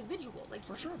all individual. Like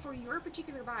for sure, for your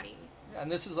particular body. Yeah,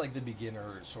 and this is like the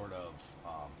beginner sort of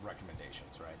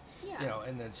recommendations, right? Yeah.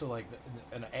 And then so like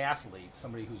an athlete,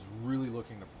 somebody who's really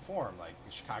looking to perform, like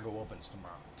the Chicago Opens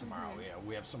tomorrow. Mm-hmm.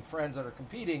 We have some friends that are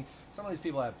competing. Some of these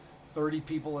people have 30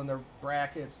 people in their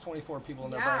brackets, 24 people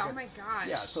in their brackets. Oh my gosh.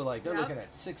 Yeah, so like they're looking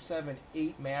at 6, 7,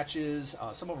 8 matches.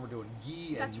 Some of them are doing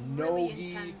gi That's and no really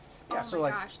gi. intense. Yeah, oh my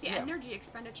gosh, the energy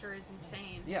expenditure is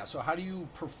insane. Yeah, so how do you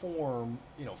perform,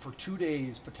 for 2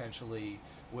 days potentially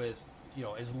with,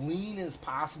 as lean as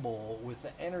possible with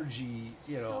the energy,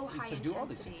 so high to do all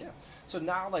these things. Yeah. So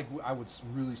now like I would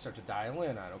really start to dial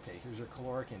in on, okay, here's your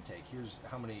caloric intake. Here's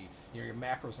how many, your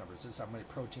macros numbers. This is how many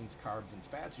proteins, carbs, and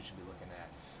fats you should be looking at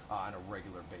on a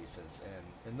regular basis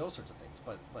and those sorts of things.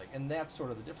 But like, and that's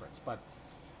sort of the difference. But,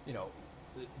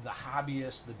 the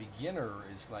hobbyist, the beginner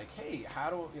is like, hey, how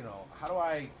do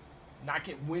I not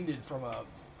get winded from a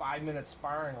 5-minute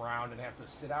sparring round and have to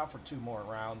sit out for 2 more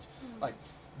rounds? Mm-hmm. Like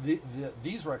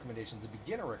these recommendations, the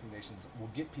beginner recommendations, will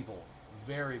get people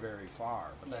very, very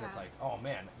far. But then it's like, oh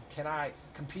man, can I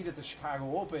compete at the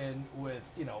Chicago Open with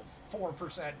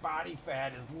 4% body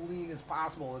fat, as lean as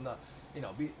possible, and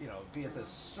be at this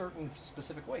certain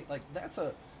specific weight? Like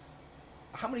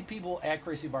how many people at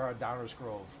Gracie Bar at Downers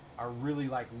Grove are really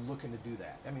like looking to do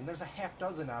that? I mean, there's a half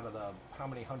dozen out of the how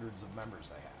many hundreds of members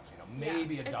they have.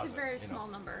 Maybe a dozen. It's a very small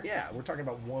number. Yeah, we're talking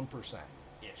about 1%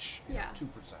 ish. 2%.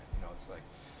 It's like,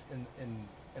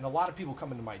 and a lot of people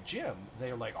come into my gym.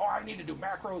 They're like, oh, I need to do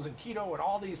macros and keto and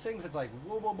all these things. It's like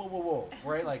whoa,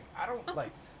 right? Like I don't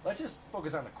like. Let's just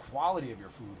focus on the quality of your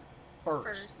food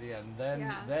first. Yeah, and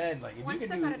then like if one you can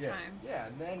step do at a time. Yeah,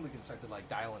 and then we can start to like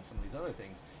dial in some of these other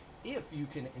things if you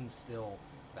can instill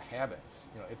the habits.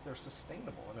 If they're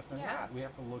sustainable, and if they're not, we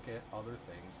have to look at other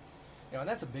things. And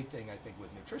that's a big thing I think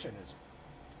with nutrition is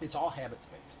it's all habits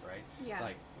based, right? Yeah.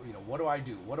 Like, what do I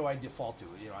do? What do I default to?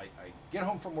 I get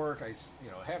home from work, I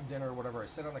have dinner or whatever, I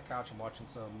sit on the couch, I'm watching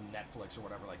some Netflix or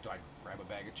whatever, like, do I grab a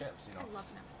bag of chips, I love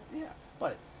Netflix. Yeah,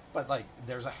 but like,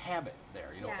 there's a habit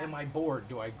there, am I bored?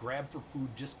 Do I grab for food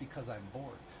just because I'm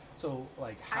bored? So,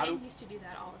 like, I used to do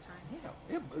that all the time.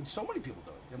 Yeah, and so many people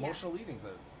do it. Emotional eating's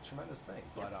a tremendous thing,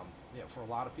 but, for a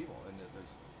lot of people, and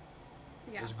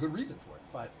there's a good reason for it,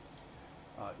 but,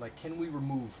 like, can we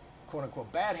remove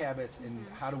quote-unquote bad habits, and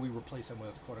how do we replace them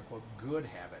with quote-unquote good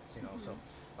habits? So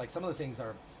like some of the things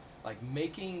are like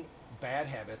making bad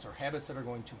habits or habits that are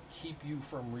going to keep you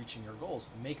from reaching your goals,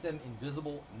 make them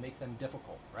invisible, make them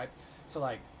difficult, right? So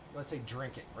like, let's say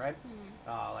drinking, right?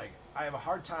 Like I have a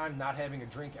hard time not having a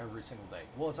drink every single day.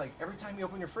 Well, it's like every time you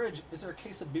open your fridge, is there a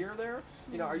case of beer there?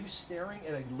 Are you staring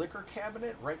at a liquor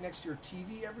cabinet right next to your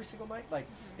TV every single night? Like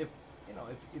if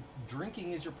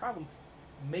drinking is your problem,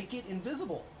 make it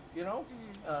invisible. And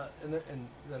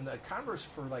then the converse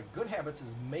for like good habits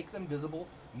is make them visible,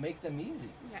 make them easy.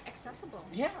 Yeah, accessible.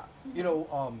 Yeah,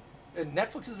 and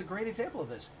Netflix is a great example of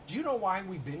this. Do you know why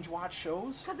we binge watch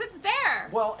shows? Because it's there.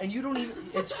 Well, and you don't even.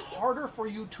 It's harder for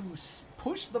you to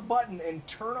push the button and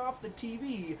turn off the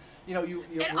TV. It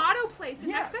auto plays the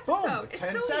next episode. Boom, it's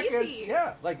 10 so seconds. easy.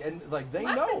 Yeah, they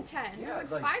Less know. Than 10. Yeah,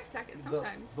 it's like 5 seconds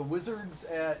sometimes. The wizards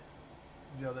at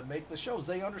that make the shows,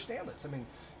 they understand this. I mean,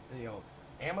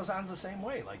 Amazon's the same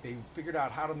way. Like, they figured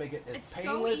out how to make it as It's so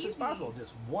painless as easy. possible.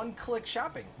 Just one-click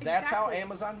shopping. That's how Exactly.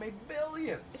 Amazon made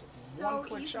billions. It's so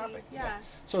One-click easy. shopping. Yeah.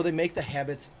 So they make the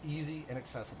habits easy and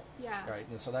accessible. Yeah. Right.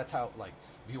 And so that's how, like,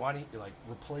 if you want to like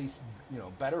replace,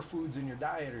 better foods in your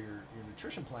diet or your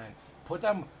nutrition plan, put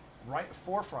them right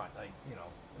forefront. Like,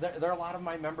 there are a lot of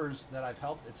my members that I've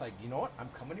helped. It's like, you know what? I'm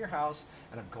coming to your house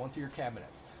and I'm going through your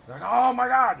cabinets. They're like, oh my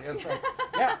God. And it's like,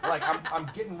 yeah, like I'm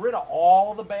getting rid of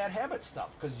all the bad habit stuff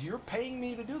because you're paying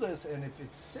me to do this. And if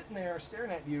it's sitting there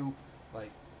staring at you, like,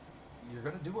 you're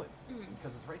going to do it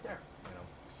because it's right there,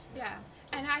 Yeah.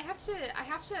 And I have to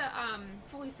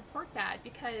fully support that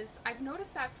because I've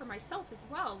noticed that for myself as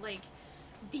well. Like,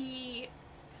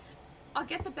 I'll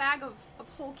get the bag of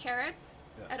whole carrots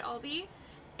at Aldi,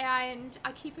 and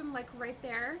I keep them like right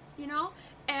there,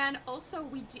 And also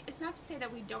it's not to say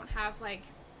that we don't have like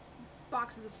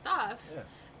boxes of stuff. Yeah.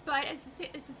 But it's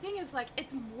the thing is, like,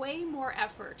 it's way more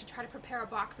effort to try to prepare a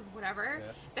box of whatever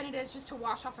than it is just to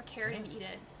wash off a carrot and eat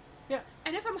it. Yeah.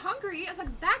 And if I'm hungry, it's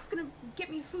like, that's going to get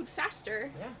me food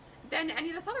faster than any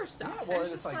of this other stuff. Yeah, well, and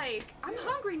it's it's just like, I'm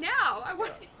hungry now. I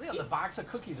want to the box of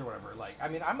cookies or whatever. Like, I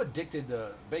mean, I'm addicted to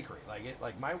bakery.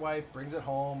 Like my wife brings it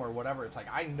home or whatever. It's like,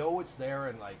 I know it's there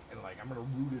and I'm going to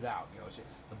root it out.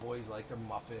 The boys like their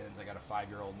muffins. I got a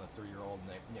 5-year-old and a 3-year-old,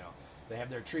 and they have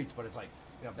their treats, but it's like,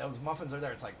 if those muffins are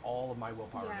there, it's like all of my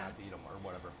willpower not to eat them or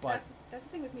whatever. But that's the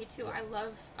thing with me too. I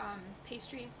love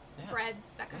pastries,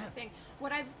 breads, that kind of thing.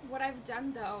 What I've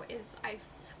done though is I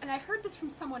heard this from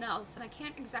someone else, and I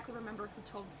can't exactly remember who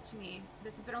told this to me.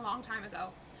 This has been a long time ago,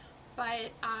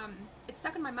 but it's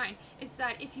stuck in my mind. Is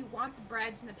that if you want the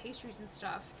breads and the pastries and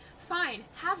stuff, fine,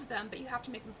 have them, but you have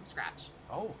to make them from scratch.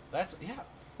 Oh, that's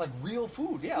like real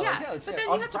food. But then you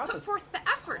have to put forth the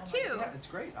effort too. Yeah, it's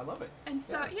great. I love it. And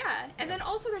so and then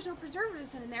also there's no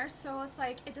preservatives in there, so it's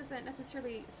like it doesn't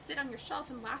necessarily sit on your shelf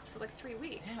and last for like 3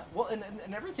 weeks. Yeah, well, and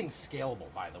everything's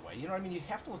scalable, by the way. You know what I mean? You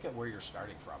have to look at where you're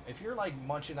starting from. If you're like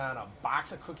munching on a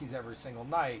box of cookies every single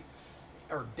night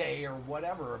or day or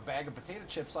whatever, or a bag of potato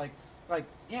chips, like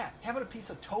having a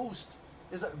piece of toast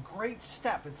is a great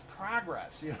step. It's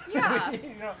progress. Yeah.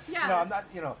 I'm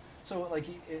not. So like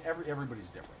everybody's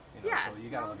different. So you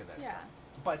got to look at that stuff.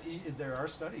 But there are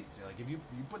studies. Like if you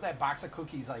put that box of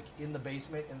cookies like in the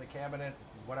basement, in the cabinet,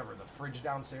 whatever, the fridge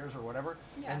downstairs or whatever,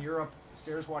 and you're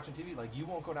upstairs watching TV, like you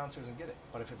won't go downstairs and get it.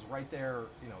 But if it's right there,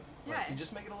 you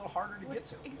just make it a little harder to get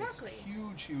to. Exactly. It's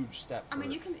a huge step. I mean,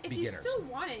 you can if beginners. you still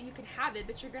want it, you can have it,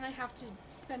 but you're gonna have to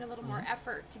spend a little more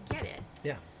effort to get it.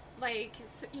 Yeah. Like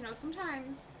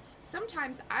sometimes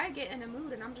I get in a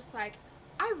mood and I'm just like,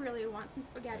 I really want some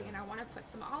spaghetti and I want to put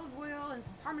some olive oil and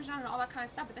some Parmesan and all that kind of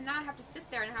stuff. But then now I have to sit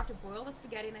there and I have to boil the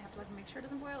spaghetti and I have to make sure it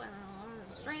doesn't boil and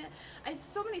strain it. It's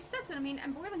so many steps. And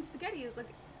and boiling spaghetti is like,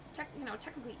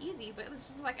 technically easy. But it's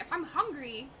just like if I'm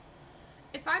hungry,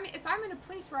 if I'm in a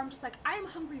place where I'm just like I am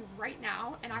hungry right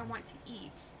now and I want to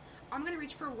eat, I'm gonna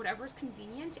reach for whatever's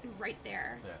convenient and right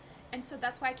there. Yeah. And so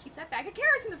that's why I keep that bag of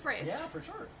carrots in the fridge. Yeah, for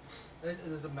sure.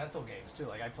 There's the mental games too.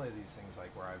 Like I play these things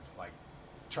like where I've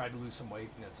tried to lose some weight,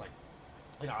 and it's like,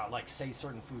 I like say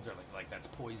certain foods are like that's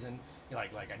poison.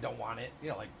 Like I don't want it.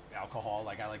 Like alcohol.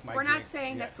 Like I like my. We're drink. not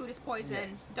saying that food is poison.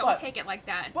 Yeah. Don't take it like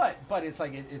that. But it's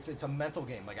like it's a mental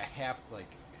game. Like I have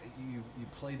you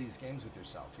play these games with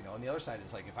yourself. And the other side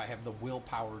is like if I have the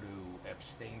willpower to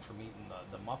abstain from eating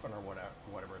the muffin or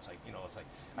whatever. It's like it's like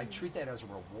I treat that as a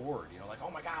reward. Like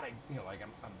oh my God,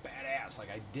 I'm badass. Like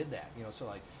I did that. So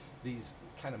like these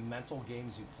kind of mental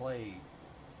games you play.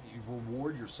 You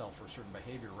reward yourself for a certain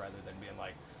behavior rather than being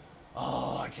like,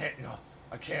 oh, I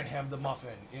can't have the muffin.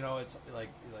 It's like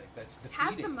that's defeating.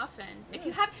 Have the muffin. Yeah. If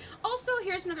you have. Also,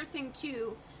 here's another thing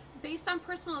too. Based on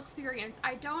personal experience,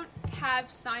 I don't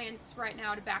have science right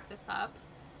now to back this up.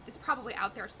 It's probably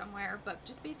out there somewhere, but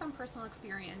just based on personal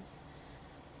experience,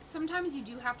 sometimes you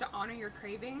do have to honor your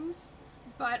cravings,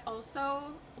 but also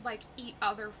eat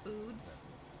other foods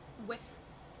with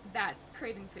that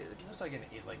craving food. It's like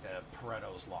the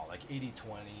Pareto's law, like 80-20.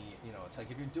 It's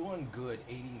like if you're doing good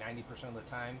 80-90% of the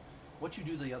time, what you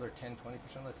do the other 10-20%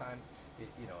 of the time,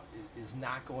 is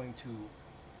not going to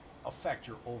affect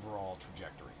your overall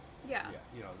trajectory. Yeah.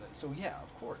 So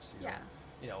of course.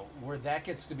 Where that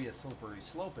gets to be a slippery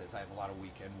slope is I have a lot of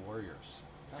weekend warriors.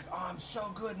 They're like, oh, I'm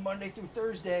so good Monday through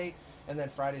Thursday. And then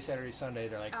Friday, Saturday, Sunday,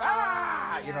 they're like,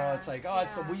 it's like,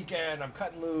 it's the weekend, I'm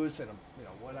cutting loose, and I'm,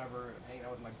 whatever, and I'm hanging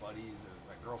out with my buddies or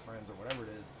my girlfriends or whatever it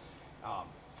is.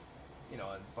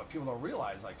 But people don't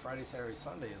realize, like, Friday, Saturday,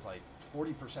 Sunday is like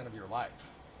 40% of your life.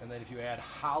 And then if you add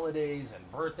holidays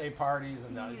and birthday parties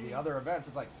and the other events,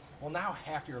 it's like, well, now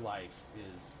half your life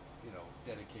is,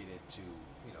 dedicated to,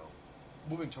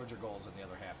 moving towards your goals, and the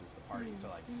other half is the party. So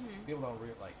like people don't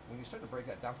like when you start to break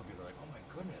that down for people, they're like, oh my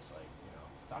goodness, like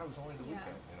thought it was only the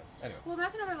weekend. Anyway. Well,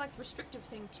 that's another like restrictive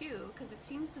thing too, because it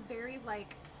seems very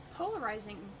like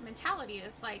polarizing mentality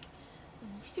is like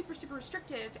super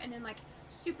restrictive, and then like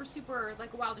super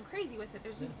like wild and crazy with it.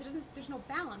 There's no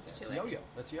balance to it. Yo-yo.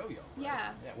 That's yo-yo. Right?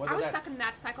 Yeah. Yeah. I was stuck in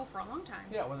that cycle for a long time.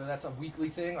 Yeah, whether that's a weekly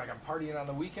thing, like I'm partying on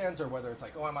the weekends, or whether it's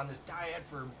like, oh, I'm on this diet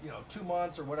for 2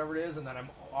 months or whatever it is, and then I'm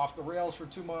off the rails for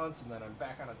 2 months, and then I'm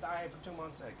back on a diet for 2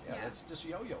 months. Like, that's just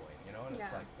yo-yoing, and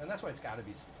it's like, and that's why it's got to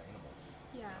be sustainable.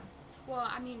 Yeah. Well,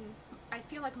 I mean, I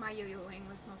feel like my yo-yoing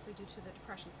was mostly due to the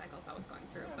depression cycles I was going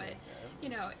through, but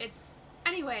it's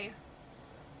anyway.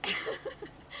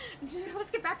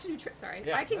 Let's get back to nutrition.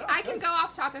 Sorry, I can go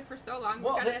off topic for so long.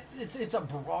 Well, it's a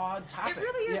broad topic. It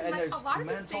really is. Yeah, like a lot of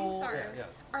these things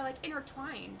are like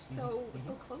intertwined so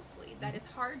closely that it's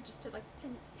hard just to like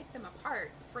pick them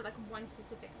apart for like one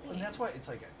specific thing. And that's why it's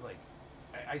like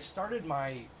I started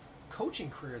my coaching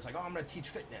career as like, oh, I'm going to teach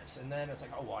fitness, and then it's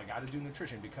like, oh, well, I got to do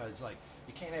nutrition because like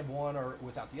you can't have one or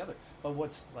without the other. But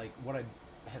what I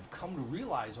have come to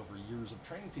realize over years of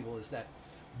training people is that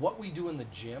what we do in the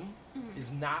gym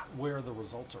is not where the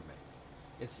results are made.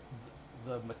 It's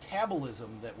the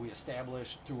metabolism that we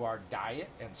establish through our diet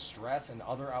and stress and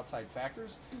other outside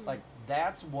factors. Like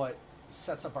that's what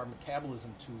sets up our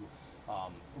metabolism to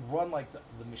run like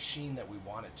the machine that we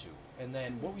want it to. And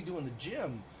then what we do in the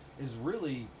gym is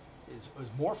really is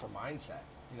more for mindset.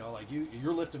 Like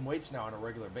you're lifting weights now on a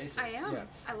regular basis. I am. Yeah.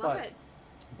 I love it.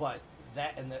 But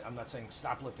I'm not saying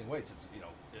stop lifting weights. It's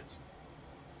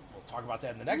we'll talk about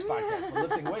that in the next podcast. But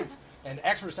lifting weights and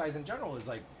exercise in general is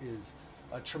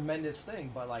a tremendous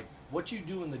thing. But like what you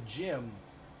do in the gym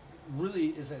really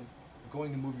isn't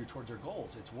going to move you towards your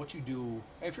goals. It's what you do.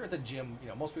 If you're at the gym,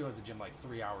 most people are at the gym like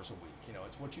 3 hours a week.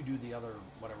 It's what you do the other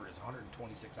whatever it is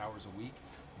 126 hours a week.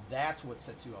 That's what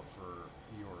sets you up for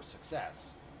your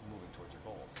success moving towards your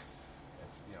goals.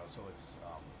 It's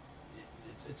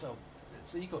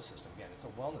it's an ecosystem again. It's a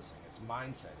wellness thing. It's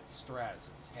mindset. It's stress.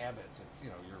 It's habits. It's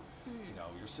your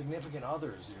significant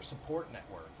others, your support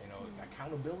network.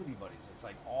 Accountability buddies. It's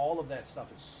like all of that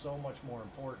stuff is so much more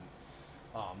important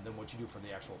than what you do for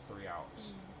the actual 3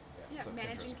 hours. So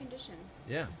managing conditions.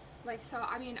 Yeah. Like so,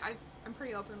 I mean, I'm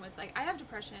pretty open with like I have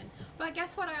depression, but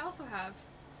guess what? I also have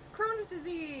Crohn's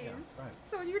disease. Yeah, right.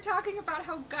 So when you're talking about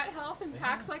how gut health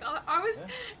impacts, like I was,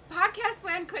 podcast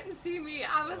land couldn't see me.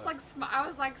 I was like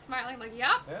smiling, like,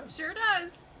 yep, sure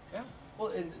does. Yeah.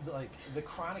 Well, and like the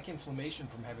chronic inflammation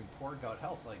from having poor gut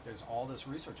health, like there's all this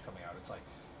research coming out. It's like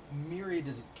myriad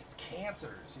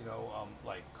cancers,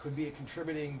 like could be a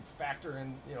contributing factor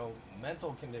in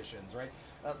mental conditions, right?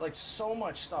 Like so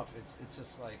much stuff. It's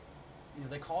just like.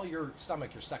 They call your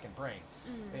stomach your second brain.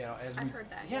 I've heard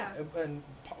that. Yeah, and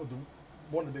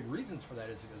one of the big reasons for that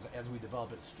is as we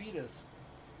develop as fetus,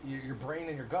 your brain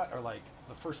and your gut are like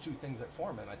the first two things that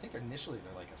form, and I think initially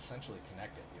they're like essentially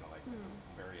connected. At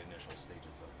the very initial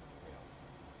stages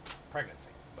of pregnancy.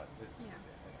 But it's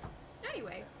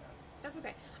anyway. That's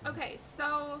okay. Okay,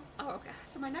 so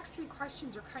my next three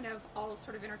questions are kind of all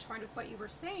sort of intertwined with what you were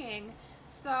saying.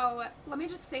 So let me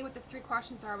just say what the three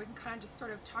questions are. We can kind of just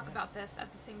sort of talk about this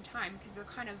at the same time because they're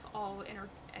kind of all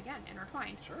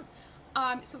intertwined. Sure.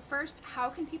 So first, how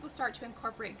can people start to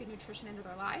incorporate good nutrition into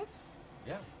their lives?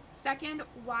 Yeah. Second,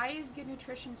 why is good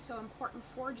nutrition so important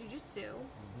for jiu-jitsu?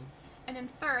 And then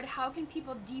third, how can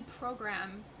people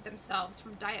deprogram themselves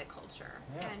from diet culture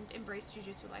and embrace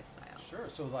jiu-jitsu lifestyle? Sure.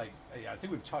 So I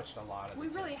think we've touched a lot of We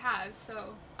really have.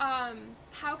 So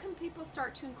how can people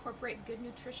start to incorporate good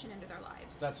nutrition into their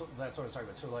lives? That's what I was talking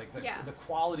about. So the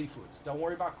quality foods. Don't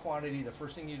worry about quantity. The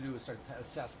first thing you do is start to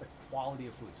assess the quality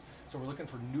of foods. So we're looking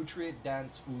for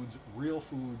nutrient-dense foods, real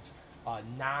foods,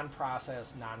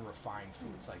 non-processed, non-refined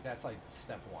foods. Like that's like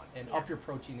step one. And up your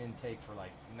protein intake for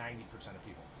like 90% of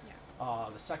people.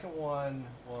 The second one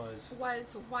was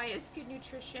why is good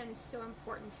nutrition so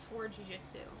important for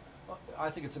jiu-jitsu?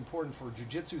 I think it's important for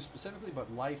jiu-jitsu specifically,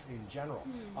 but life in general.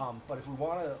 But if we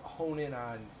want to hone in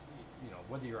on,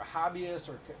 whether you're a hobbyist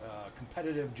or a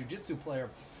competitive jiu-jitsu player,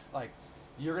 like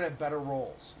you're going to have better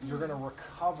rolls. You're going to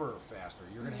recover faster.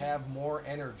 You're going to have more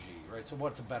energy, right? So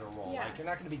what's a better roll? Like you're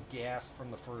not going to be gassed from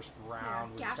the first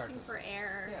round. Yeah, gasping for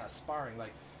air. Yeah, sparring.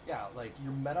 Like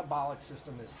your metabolic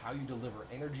system is how you deliver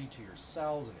energy to your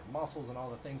cells and your muscles and all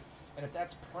the things. And if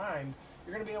that's primed,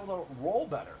 you're going to be able to roll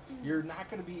better. You're not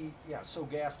going to be so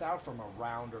gassed out from a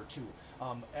round or two.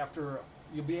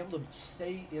 You'll be able to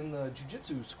stay in the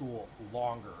jiu-jitsu school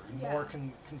longer, more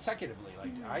consecutively.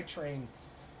 Like I train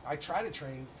I try to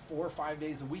train 4 or 5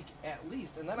 days a week at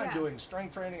least, and then I'm doing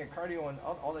strength training and cardio and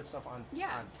all that stuff on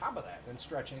top of that, and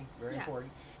stretching, very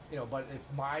important. But if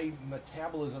my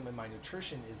metabolism and my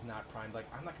nutrition is not primed, like,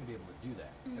 I'm not going to be able to do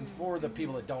that. And for the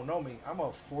people that don't know me, I'm a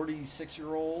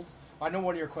 46-year-old. I know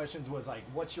one of your questions was like,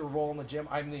 what's your role in the gym?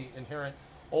 I'm the inherent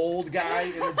old guy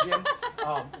in the gym.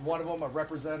 One of them, a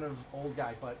representative old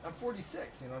guy, but I'm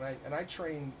 46, and I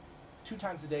train 2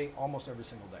 times a day, almost every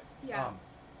single day. Yeah.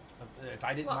 If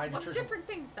I didn't mind nutrition, different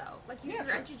things though. Like you're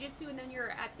at jiu-jitsu, and then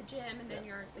you're at the gym, and then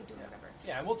you're doing whatever.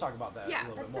 Yeah, and we'll talk about that a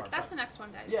little bit more. That's the next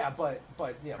one, guys. Yeah, but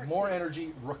more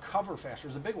energy, recover faster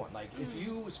is a big one. Like if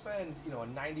you spend a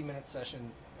 90-minute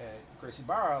session at Gracie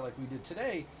Barra like we did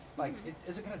today, like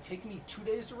is it going to take me 2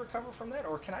 days to recover from that,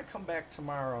 or can I come back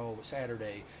tomorrow,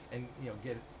 Saturday, and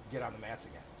get on the mats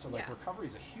again? So recovery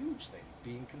is a huge thing.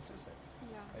 Being consistent.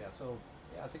 Yeah. So.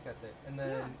 Yeah, I think that's it. And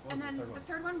then, the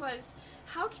third one was,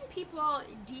 how can people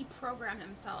deprogram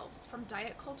themselves from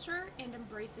diet culture and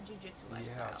embrace a jiu-jitsu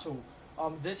lifestyle? Yeah, so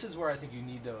this is where I think you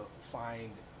need to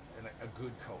find a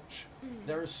good coach.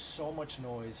 There is so much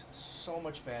noise, so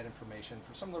much bad information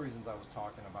for some of the reasons I was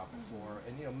talking about before.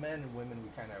 And, men and women, we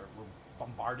kind of were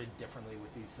bombarded differently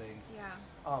with these things.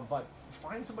 Yeah. But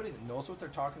find somebody that knows what they're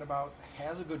talking about,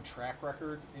 has a good track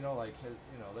record.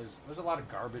 There's a lot of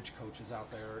garbage coaches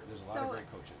out there. There's a lot of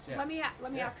great coaches. Yeah. Let me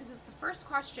ask, because it's the first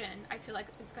question I feel like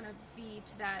it's going to be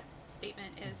to that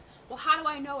statement is, well, how do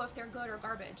I know if they're good or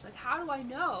garbage? Like, how do I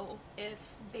know if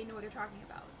they know what they're talking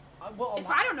about? If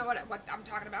I don't know what I'm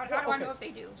talking about, how do I know if they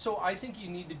do? So I think you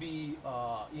need to be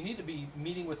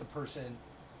meeting with a person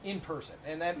in person,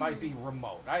 and that might be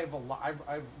remote. I have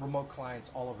remote clients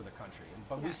all over the country,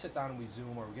 but we sit down and we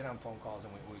Zoom or we get on phone calls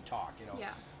and we talk.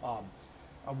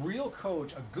 A real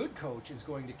coach, a good coach, is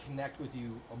going to connect with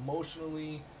you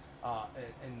emotionally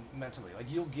and mentally.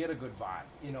 Like, you'll get a good vibe.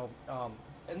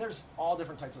 And there's all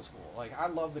different types of school. Like, I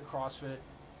love the CrossFit,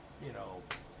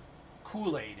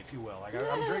 Kool-Aid, if you will. Like,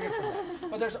 I'm drinking from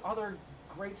that. But there's other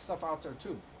great stuff out there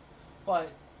too.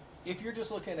 But if you're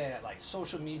just looking at like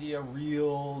social media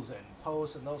reels and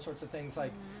posts and those sorts of things,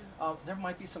 like there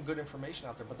might be some good information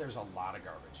out there, but there's a lot of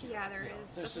garbage. Yeah, there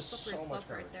is. There's just so much garbage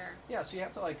right there. Yeah, so you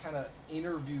have to like kind of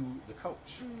interview the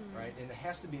coach, right? And it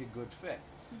has to be a good fit.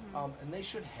 And they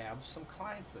should have some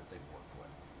clients that they've worked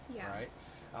with, right?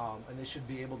 And they should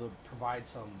be able to provide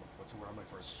some, what's the word I'm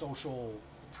looking for, social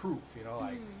proof.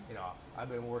 I've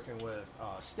been working with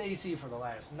Stacy for the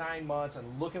last 9 months,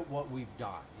 and look at what we've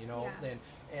done.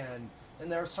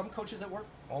 And there are some coaches that work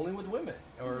only with women,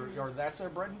 or that's their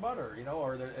bread and butter.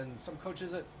 And some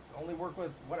coaches that only work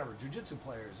with whatever jiu-jitsu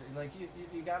players. And like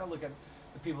you got to look at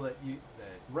the people that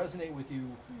resonate with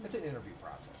you. It's an interview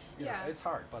process. It's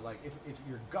hard, but like if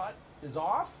your gut is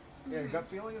off. Your gut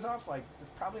feeling is off, like,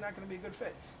 it's probably not going to be a good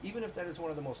fit. Even if that is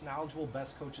one of the most knowledgeable,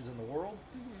 best coaches in the world,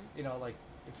 like,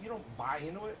 if you don't buy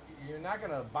into it, you're not going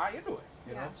to buy into it,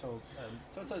 So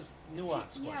it's a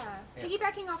nuanced question.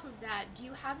 Piggybacking off of that, do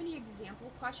you have any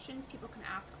example questions people can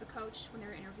ask the coach when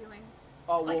they're interviewing?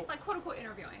 Like quote-unquote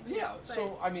interviewing. Yeah,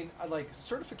 so, I mean, like,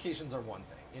 certifications are one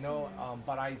thing,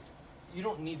 but you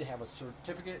don't need to have a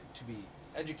certificate to be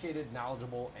educated,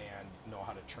 knowledgeable, and know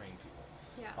how to train people.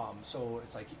 So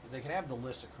it's like they can have the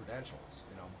list of credentials,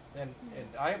 and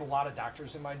I have a lot of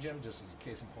doctors in my gym, just as a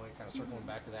case in point, kind of circling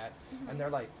back to that, and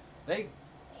they're like, they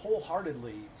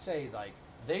wholeheartedly say, like,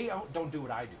 they don't do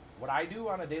what I do. What I do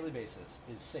on a daily basis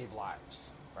is save lives,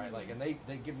 right? Like, and they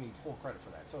give me full credit for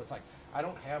that. So it's like, I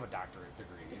don't have a doctorate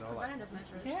degree, it's preventative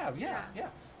measures. Yeah,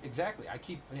 exactly.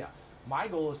 My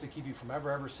goal is to keep you from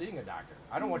ever seeing a doctor.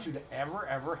 I don't want you to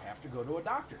ever have to go to a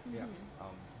doctor.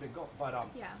 It's a big goal. But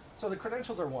so the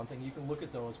credentials are one thing. You can look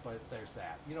at those, but there's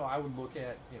that. I would look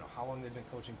at how long they've been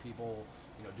coaching people.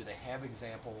 Do they have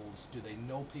examples? Do they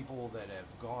know people that have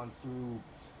gone through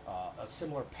a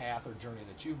similar path or journey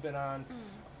that you've been on?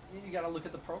 You got to look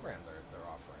at the program they're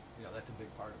offering. That's a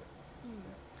big part of it.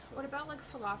 What about like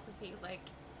philosophy? Like,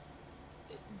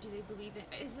 do they believe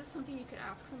in? Is this something you could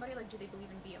ask somebody? Like, do they believe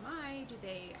in BMI?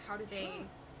 How do they?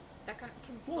 That kind of,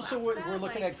 can people well, so ask we're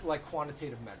looking at like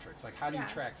quantitative metrics, like how do you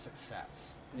track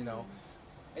success?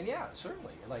 And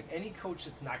certainly, like any coach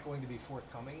that's not going to be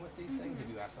forthcoming with these things, if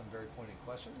you ask them very pointed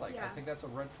questions, like I think that's a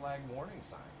red flag warning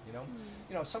sign.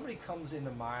 If somebody comes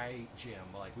into my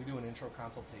gym, like we do an intro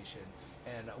consultation,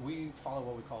 and we follow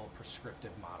what we call a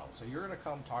prescriptive model. So you're going to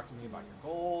come talk to me about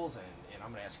your goals, and I'm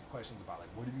going to ask you questions about like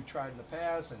what have you tried in the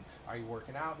past, and are you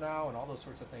working out now, and all those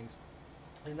sorts of things.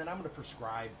 And then I'm going to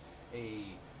prescribe a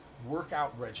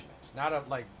workout regimen, not a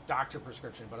like doctor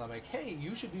prescription, but I'm like, hey,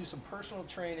 you should do some personal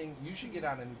training, you should get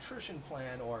on a nutrition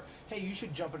plan, or hey, you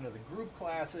should jump into the group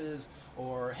classes,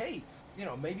 or hey,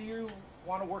 maybe you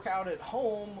want to work out at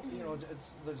home.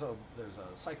 There's a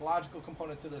psychological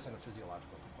component to this and a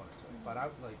physiological component to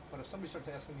it. But if somebody starts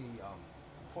asking me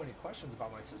pointed questions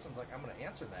about my systems, like I'm going to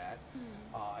answer that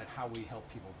and how we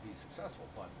help people be successful.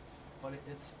 But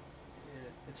it's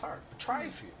hard. But try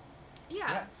a few.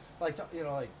 Yeah. Like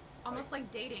almost like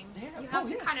dating. Yeah. You have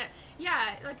to kind of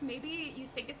like maybe you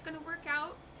think it's going to work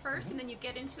out first, and then you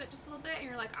get into it just a little bit, and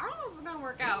you're like, I don't know if it's going to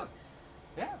work out.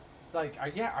 Yeah. Like,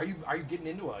 are you getting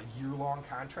into a year-long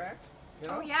contract?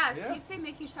 Oh yeah. See if they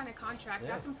make you sign a contract.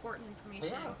 That's important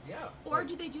information. Yeah. Or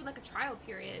do they do like a trial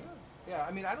period? Yeah.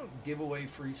 I mean, I don't give away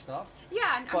free stuff.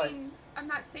 Yeah. I mean, I'm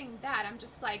not saying that. I'm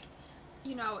just like,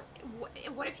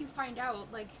 what if you find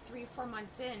out like 3-4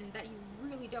 months in that you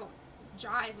really don't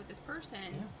jive with this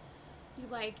person? You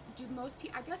do most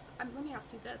people, I guess, let me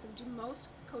ask you this, do most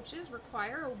coaches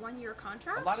require a 1-year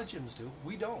contract? A lot of gyms do.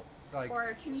 We don't.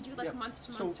 Or can you do a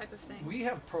month-to-month type of thing? We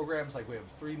have programs like we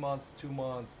have 3-month,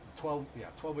 2-month,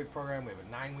 12-week program. We have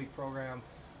a 9-week program,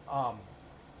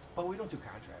 but we don't do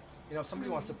contracts. If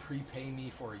somebody wants to prepay me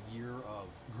for a year of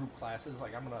group classes,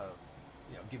 like I'm gonna,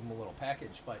 give them a little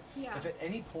package. But if at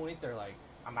any point they're like,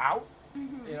 I'm out,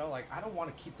 I don't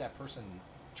want to keep that person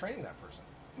training that person.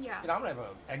 Yeah. I'm gonna have an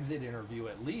exit interview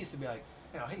at least to be like,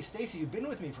 hey Stacy, you've been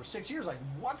with me for 6 years. Like,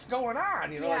 what's going on?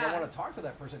 Like I want to talk to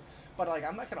that person, but like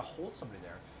I'm not gonna hold somebody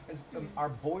there. And our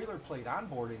boilerplate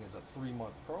onboarding is a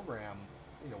 3-month program,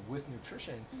 with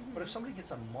nutrition. But if somebody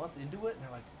gets a month into it and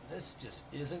they're like, this just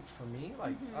isn't for me,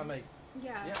 like I'm like,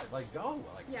 like go,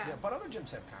 like But other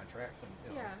gyms have contracts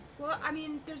and Well, I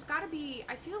mean, there's got to be.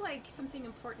 I feel like something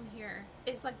important here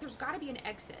is like there's got to be an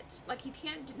exit. Like you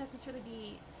can't necessarily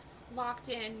be locked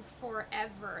in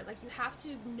forever. Like you have to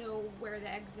know where the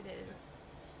exit is.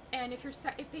 And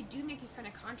if they do make you sign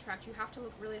a contract, you have to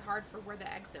look really hard for where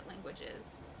the exit language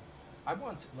is. I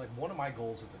want one of my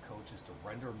goals as a coach is to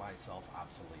render myself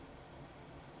obsolete.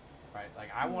 Right? Like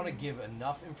I want to give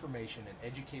enough information and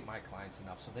educate my clients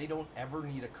enough so they don't ever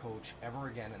need a coach ever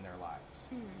again in their lives.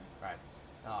 Right?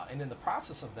 And in the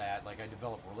process of that, like I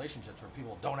develop relationships where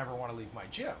people don't ever want to leave my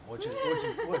gym, which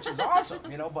is awesome,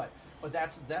 But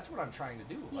that's what I'm trying to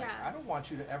do. Like I don't want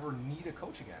you to ever need a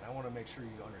coach again. I want to make sure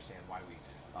you understand why we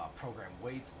program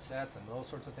weights and sets and those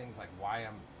sorts of things, like why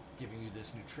I'm giving you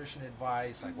this nutrition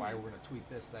advice, like why we're going to tweak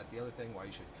this, that, the other thing, why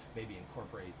you should maybe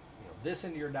incorporate this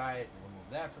into your diet and remove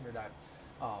that from your diet.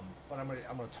 But I'm going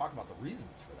to talk about the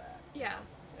reasons for that. Yeah.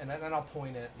 And then I'll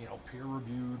point at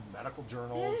peer-reviewed medical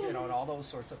journals, and all those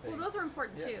sorts of things. Well, those are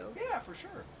important too. Yeah, for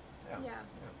sure. Yeah.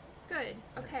 Good.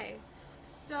 Okay.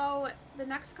 So the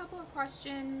next couple of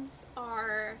questions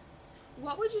are,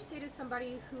 what would you say to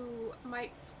somebody who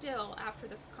might still, after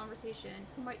this conversation,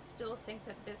 think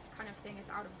that this kind of thing is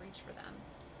out of reach for them?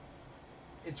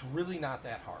 It's really not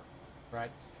that hard,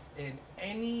 right? And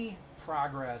any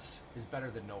progress is better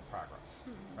than no progress,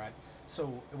 right?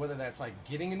 So whether that's like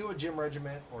getting into a gym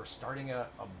regimen or starting a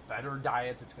better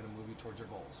diet that's going to move you towards your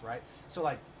goals, right? So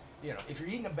like, if you're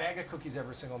eating a bag of cookies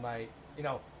every single night,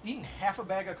 eating half a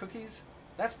bag of cookies,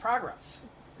 that's progress.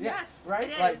 Yeah, yes, right?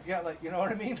 it like, is. you know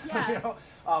what I mean? Yeah.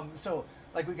 So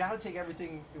like we got to take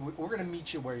everything, we're going to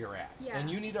meet you where you're at. Yeah. And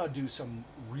you need to do some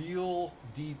real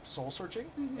deep soul searching.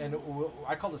 And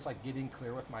I call this like getting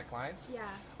clear with my clients.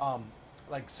 Yeah.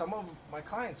 Like some of my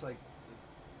clients, like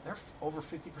they're over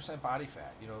 50% body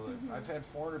fat. I've had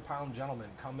 400-pound gentlemen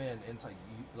come in, and it's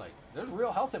like there's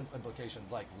real health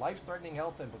implications, like life-threatening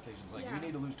health implications. Like you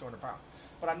need to lose 200 pounds.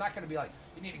 But I'm not going to be like,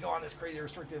 you need to go on this crazy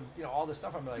restrictive, all this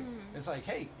stuff. I'm like, it's like,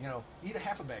 hey, eat a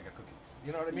half a bag of cookies.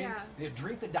 You know what I mean? Yeah.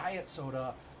 Drink the diet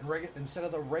soda instead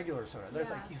of the regular soda.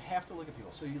 There's like, you have to look at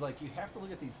people. So you have to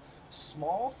look at these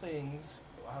small things.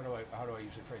 How do I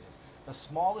usually phrase this? The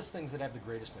smallest things that have the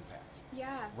greatest impact.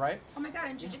 Yeah. Right? Oh my God,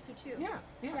 and jiu-jitsu too. Yeah.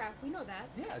 Yeah, we know that.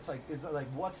 Yeah, it's like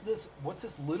what's this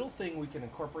little thing we can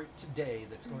incorporate today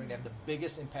that's going to have the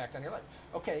biggest impact on your life?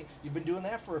 Okay, you've been doing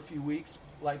that for a few weeks.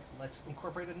 Like, let's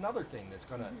incorporate another thing that's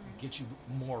going to get you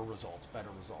more results, better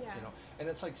results. Yeah. And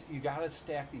it's like you got to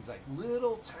stack these like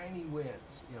little tiny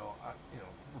wins.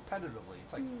 Repetitively.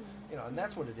 It's like and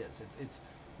that's what it is. It's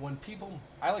when people.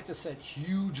 I like to set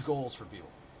huge goals for people.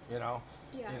 Yeah.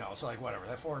 So like whatever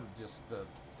that the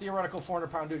theoretical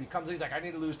 400-pound dude, he comes, he's like, I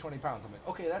need to lose 20 pounds. I'm like,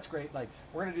 okay, that's great. Like,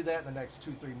 we're going to do that in the next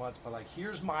 2-3 months. But like,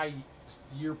 here's my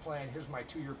year plan. Here's my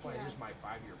 2-year plan. Here's my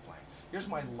 5-year plan. Here's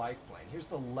my life plan. Here's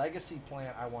the legacy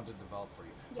plan I want to develop for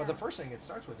you. But the first thing it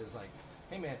starts with is like,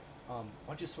 hey man, why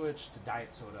don't you switch to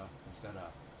diet soda instead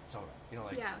of soda. You know,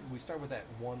 like Yeah. we start with that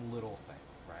one little thing,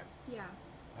 right? Yeah.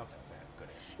 I hope that was a good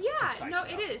answer. Yeah, Concise no,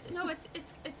 enough. it is. No,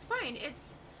 it's fine.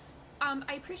 It's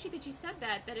I appreciate that you said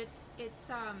that it's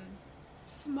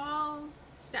small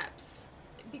steps,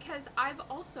 because I've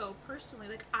also personally,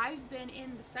 like, I've been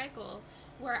in the cycle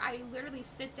where I literally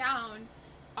sit down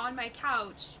on my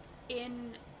couch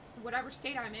in whatever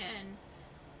state I'm in,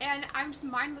 and I'm just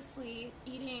mindlessly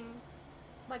eating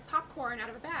like popcorn out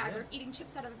of a bag, or eating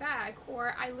chips out of a bag,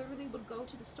 or I literally would go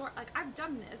to the store. Like, I've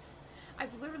done this.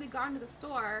 I've literally gone to the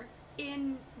store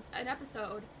in an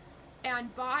episode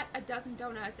and bought a dozen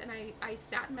donuts, and I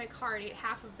sat in my car and ate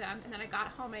half of them, and then I got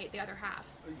home and ate the other half.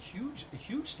 A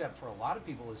huge step for a lot of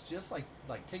people is just like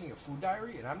taking a food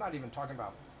diary, and I'm not even talking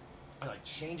about like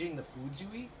changing the foods you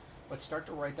eat, but start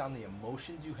to write down the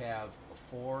emotions you have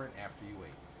before and after you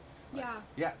ate. Like,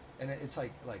 yeah, and it's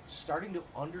like starting to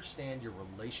understand your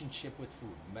relationship with food,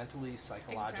 mentally,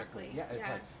 psychologically. Exactly. Yeah, it's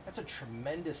like that's a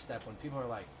tremendous step when people are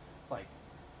like,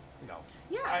 you know,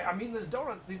 yeah. I mean, these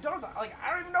donuts, like, I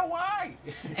don't even know why.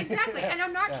 Exactly, and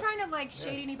I'm not trying to like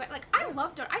shade anybody. Like, I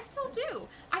love donuts. I still do.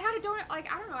 I had a donut.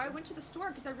 Like, I don't know. I went to the store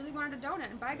because I really wanted a donut,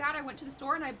 and by God, I went to the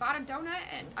store and I bought a donut,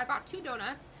 and I bought 2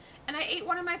 donuts, and I ate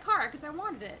one in my car because I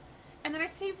wanted it. And then I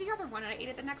saved the other one and I ate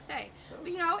it the next day.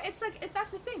 But, you know, it's like, that's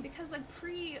the thing, because like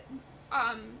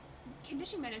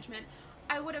condition management,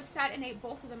 I would have sat and ate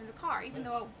both of them in the car, even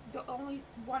though the only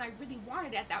one I really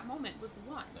wanted at that moment was the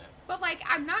one. Yeah. But like,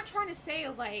 I'm not trying to say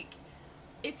like,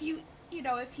 if you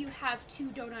have 2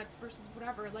 donuts versus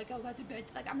whatever, like, oh, that's a bit,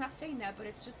 like, I'm not saying that, but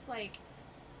it's just like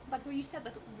what you said,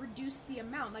 like, reduce the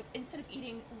amount. Like, instead of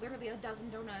eating literally a dozen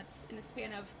donuts in the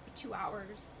span of 2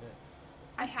 hours,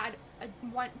 I had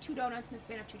 2 donuts in the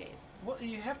span of 2 days. Well,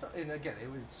 you have to, and again,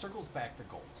 it circles back to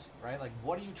goals, right? Like,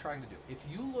 what are you trying to do? If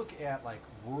you look at like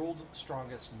world's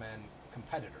strongest men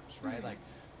competitors, right?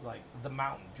 Mm-hmm. Like the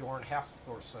Mountain, Bjorn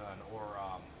Hafthorson, or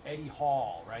Eddie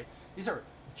Hall, right? These are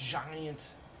giant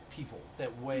people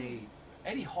that weigh. Mm-hmm.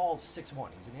 Eddie Hall's 6'1".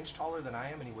 He's an inch taller than I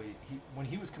am, and when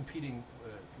he was competing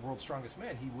world's strongest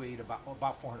man, he weighed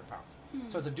about 400 pounds. Mm-hmm.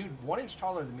 So it's a dude 1 inch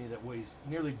taller than me that weighs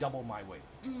nearly double my weight.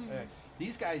 Mm-hmm.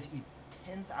 These guys eat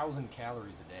 10,000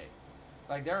 calories a day.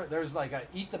 Like, there's like a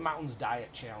Eat the Mountains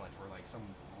diet challenge where like some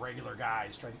regular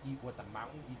guys try to eat what the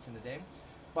mountain eats in a day.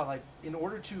 But like, in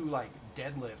order to like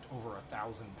deadlift over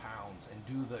 1,000 pounds and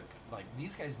do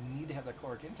these guys need to have that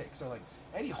caloric intake. So like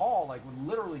Eddie Hall would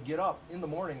literally get up in the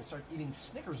morning and start eating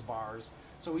Snickers bars.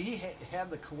 So he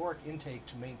had the caloric intake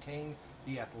to maintain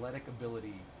the athletic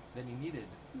ability that he needed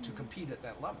to compete at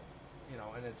that level. You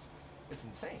know, and it's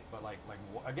insane. But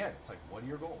again, it's like, what are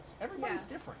your goals? Everybody's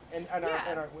different. And I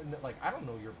don't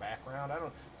know your background.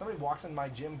 Somebody walks in my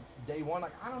gym day one,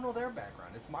 like, I don't know their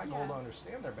background. It's my goal to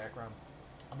understand their background,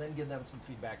 and then give them some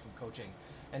feedback, some coaching,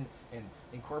 and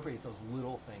incorporate those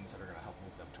little things that are going to help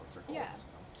move them towards their goals. Yeah.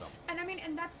 So. And I mean,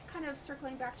 and that's kind of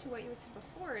circling back to what you had said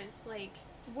before, is like,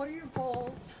 what are your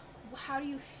goals? How do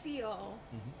you feel?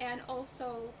 Mm-hmm. And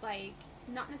also, like,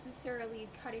 not necessarily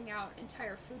cutting out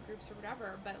entire food groups or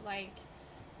whatever, but like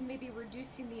maybe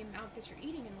reducing the amount that you're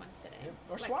eating in one sitting. Yeah.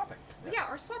 Or swapping. Yeah,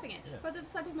 or swapping it. Yeah. But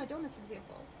it's like with my donuts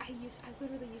example. I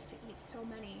literally used to eat so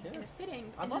many in a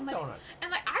sitting. I love donuts.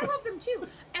 And like, I love them too.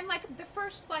 And like, the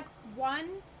first like 1,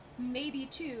 maybe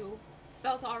 2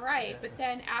 felt all right, but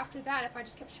then after that, if I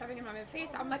just kept shoving them on my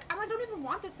face, I'm like, I don't even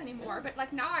want this anymore. But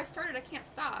like, now I've started, I can't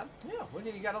stop. Yeah, well,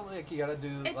 you gotta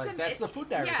do that's the food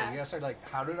diary thing. You gotta start like,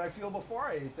 how did I feel before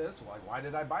I ate this? Like, why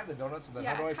did I buy the donuts? And then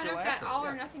how do I feel after? Kind of that all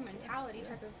or nothing mentality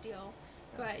type of deal.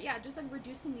 But yeah, just like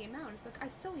reducing the amount. It's like, I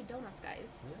still eat donuts,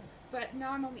 guys. Yeah. But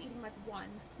now I'm only eating like 1,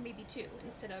 maybe 2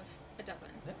 instead of a dozen.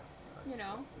 Yeah. You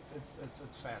know, it's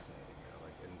fascinating. You know,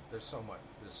 like, and there's so much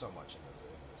into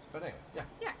this. But anyway,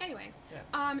 yeah. Anyway,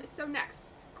 so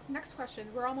next question.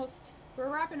 We're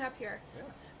wrapping up here. Yeah.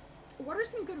 What are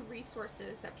some good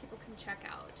resources that people can check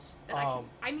out? That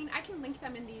I can link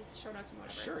them in these show notes and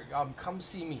whatever. Sure. Come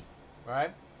see me. All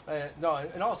right. No,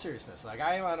 in all seriousness, like,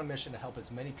 I am on a mission to help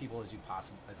as many people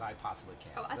as I possibly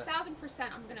can. Oh, 1,000%.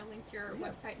 I'm gonna link your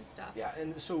website and stuff. Yeah,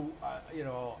 and so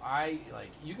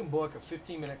you can book a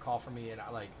 15-minute call for me, and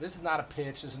this is not a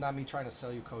pitch. This is not me trying to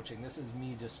sell you coaching. This is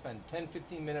me just spend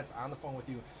 10-15 minutes on the phone with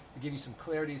you to give you some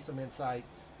clarity, some insight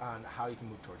on how you can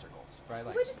move towards your goals. Right?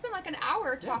 Like, we just spent like an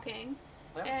hour talking.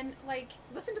 Yeah. And like,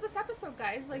 listen to this episode,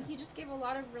 guys. Like, he just gave a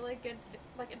lot of really good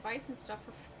like advice and stuff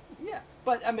for. Yeah,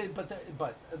 but I mean,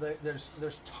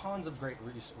 there's tons of great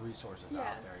resources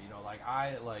out there. You know,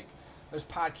 there's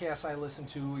podcasts I listen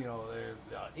to. You know, there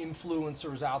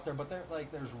influencers out there, but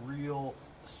there's real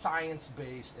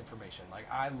science-based information.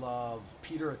 Like, I love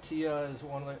Peter Attia is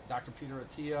one of Dr. Peter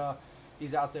Attia.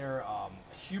 He's out there.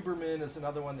 Huberman is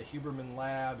another one, the Huberman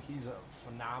Lab. He's a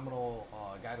phenomenal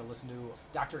guy to listen to.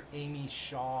 Dr. Amy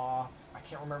Shaw. I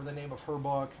can't remember the name of her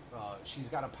book. She's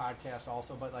got a podcast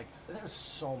also, but like there's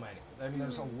so many. I mean,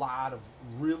 there's a lot of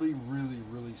really, really,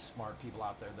 really smart people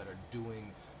out there that are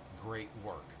doing great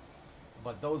work.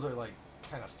 But those are like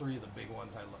kind of three of the big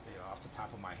ones off the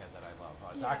top of my head that I love.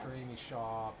 Dr. Amy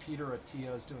Shaw, Peter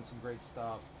Attia is doing some great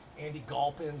stuff. Andy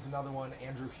Galpin's another one.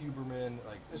 Andrew Huberman.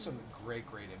 Like, there's some great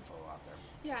info out there.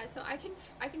 Yeah, so I can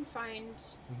find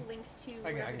links to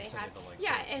wherever they have.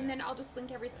 Yeah, and then I'll just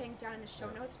link everything down in the show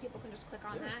notes so people can just click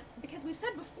on that. Because we've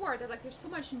said before that like there's so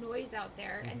much noise out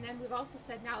there, and then we've also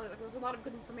said now that like, there's a lot of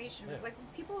good information. It's like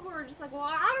people who are just like, well,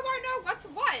 how do I know what's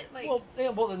what? Like,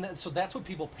 so that's what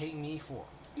people pay me for.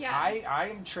 Yeah. I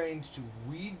am trained to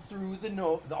read through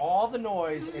all the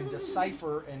noise and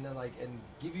decipher and then and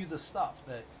give you the stuff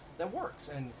that works.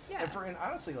 And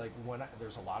honestly, like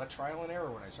there's a lot of trial and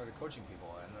error when I started coaching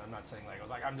people, and I'm not saying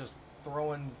I'm just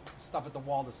throwing stuff at the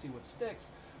wall to see what sticks,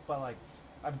 but like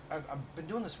I've been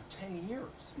doing this for 10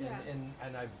 years, and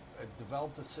I've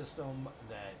developed a system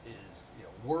that is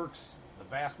works the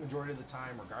vast majority of the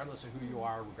time, regardless of who you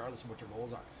are, regardless of what your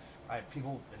goals are. I have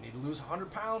people that need to lose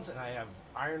 100 pounds, and I have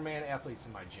Ironman athletes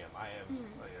in my gym. I have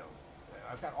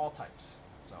I've got all types.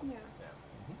 So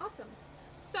Awesome.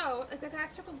 So,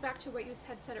 that circles back to what you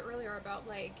had said earlier about,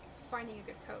 like, finding a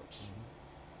good coach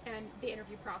and the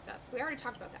interview process. We already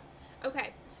talked about that.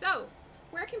 Okay, so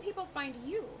where can people find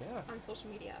you on social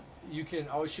media? You can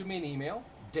always shoot me an email,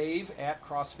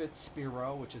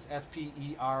 Dave@CrossFitSpero, which is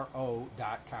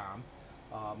SPERO.com.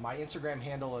 My Instagram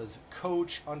handle is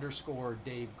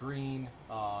Coach_Dave Greene,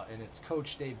 and it's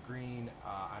Coach Dave Greene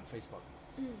on Facebook.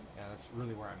 Yeah, that's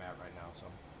really where I'm at right now. So.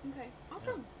 Okay,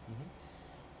 awesome.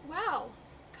 Wow,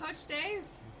 Coach Dave,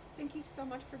 thank you so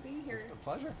much for being here. It's a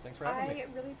pleasure. Thanks for having me. I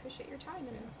really appreciate your time,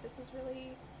 and this was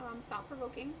really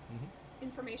thought-provoking,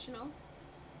 informational.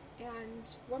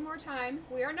 And one more time,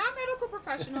 we are not medical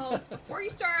professionals. Before you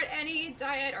start any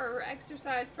diet or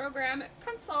exercise program,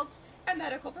 consult a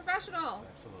medical professional.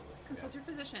 Absolutely. Consult your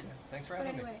physician. Yeah. Thanks for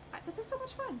having me. This was so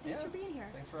much fun. Thanks for being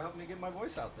here. Thanks for helping me get my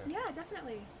voice out there. Yeah,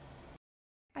 definitely.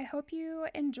 I hope you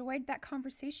enjoyed that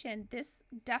conversation. This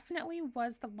definitely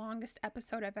was the longest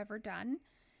episode I've ever done.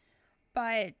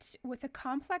 But with a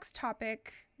complex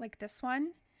topic like this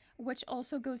one, which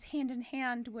also goes hand in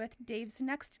hand with Dave's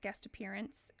next guest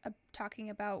appearance, talking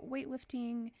about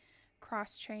weightlifting,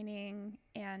 cross-training,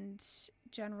 and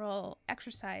general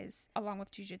exercise along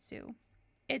with jiu-jitsu.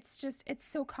 It's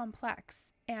so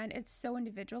complex and it's so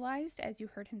individualized, as you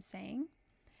heard him saying.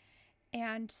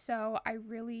 And so I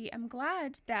really am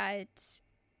glad that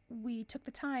we took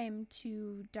the time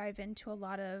to dive into a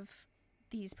lot of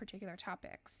these particular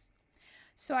topics.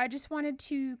 So I just wanted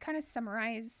to kind of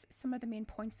summarize some of the main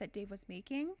points that Dave was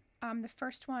making. The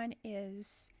first one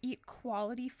is eat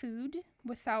quality food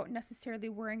without necessarily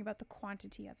worrying about the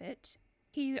quantity of it.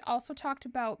 He also talked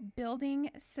about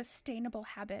building sustainable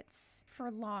habits for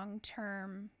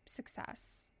long-term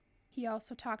success. He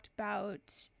also talked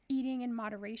about eating in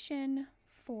moderation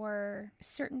for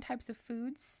certain types of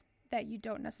foods that you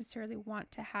don't necessarily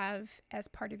want to have as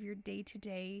part of your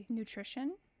day-to-day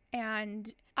nutrition.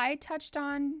 And I touched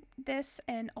on this,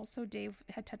 and also Dave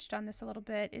had touched on this a little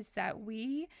bit, is that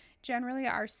we generally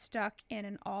are stuck in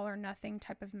an all or nothing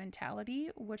type of mentality,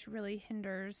 which really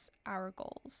hinders our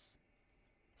goals.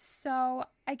 So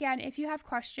again, if you have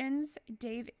questions,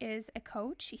 Dave is a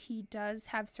coach. He does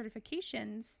have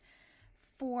certifications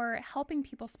for helping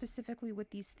people specifically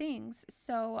with these things.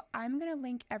 So I'm going to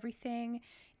link everything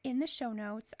in the show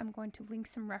notes. I'm going to link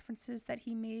some references that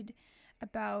he made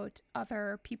about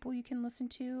other people you can listen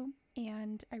to.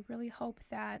 And I really hope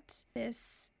that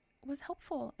this was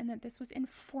helpful and that this was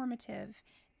informative.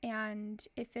 And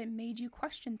if it made you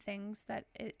question things, that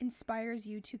it inspires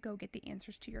you to go get the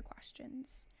answers to your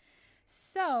questions.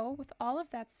 So with all of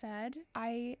that said,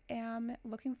 I am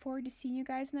looking forward to seeing you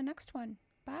guys in the next one.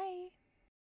 Bye.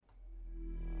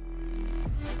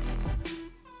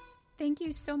 Thank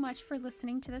you so much for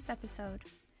listening to this episode.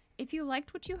 If you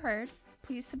liked what you heard,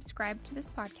 please subscribe to this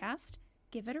podcast,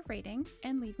 give it a rating,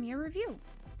 and leave me a review.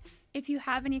 If you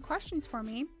have any questions for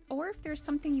me, or if there's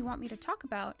something you want me to talk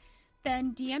about,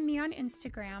 then DM me on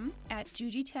Instagram at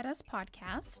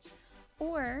jujiteraspodcast,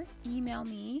 or email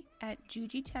me at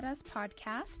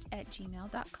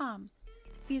jujiteraspodcast@gmail.com.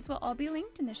 These will all be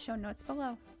linked in the show notes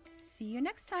below. See you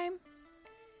next time.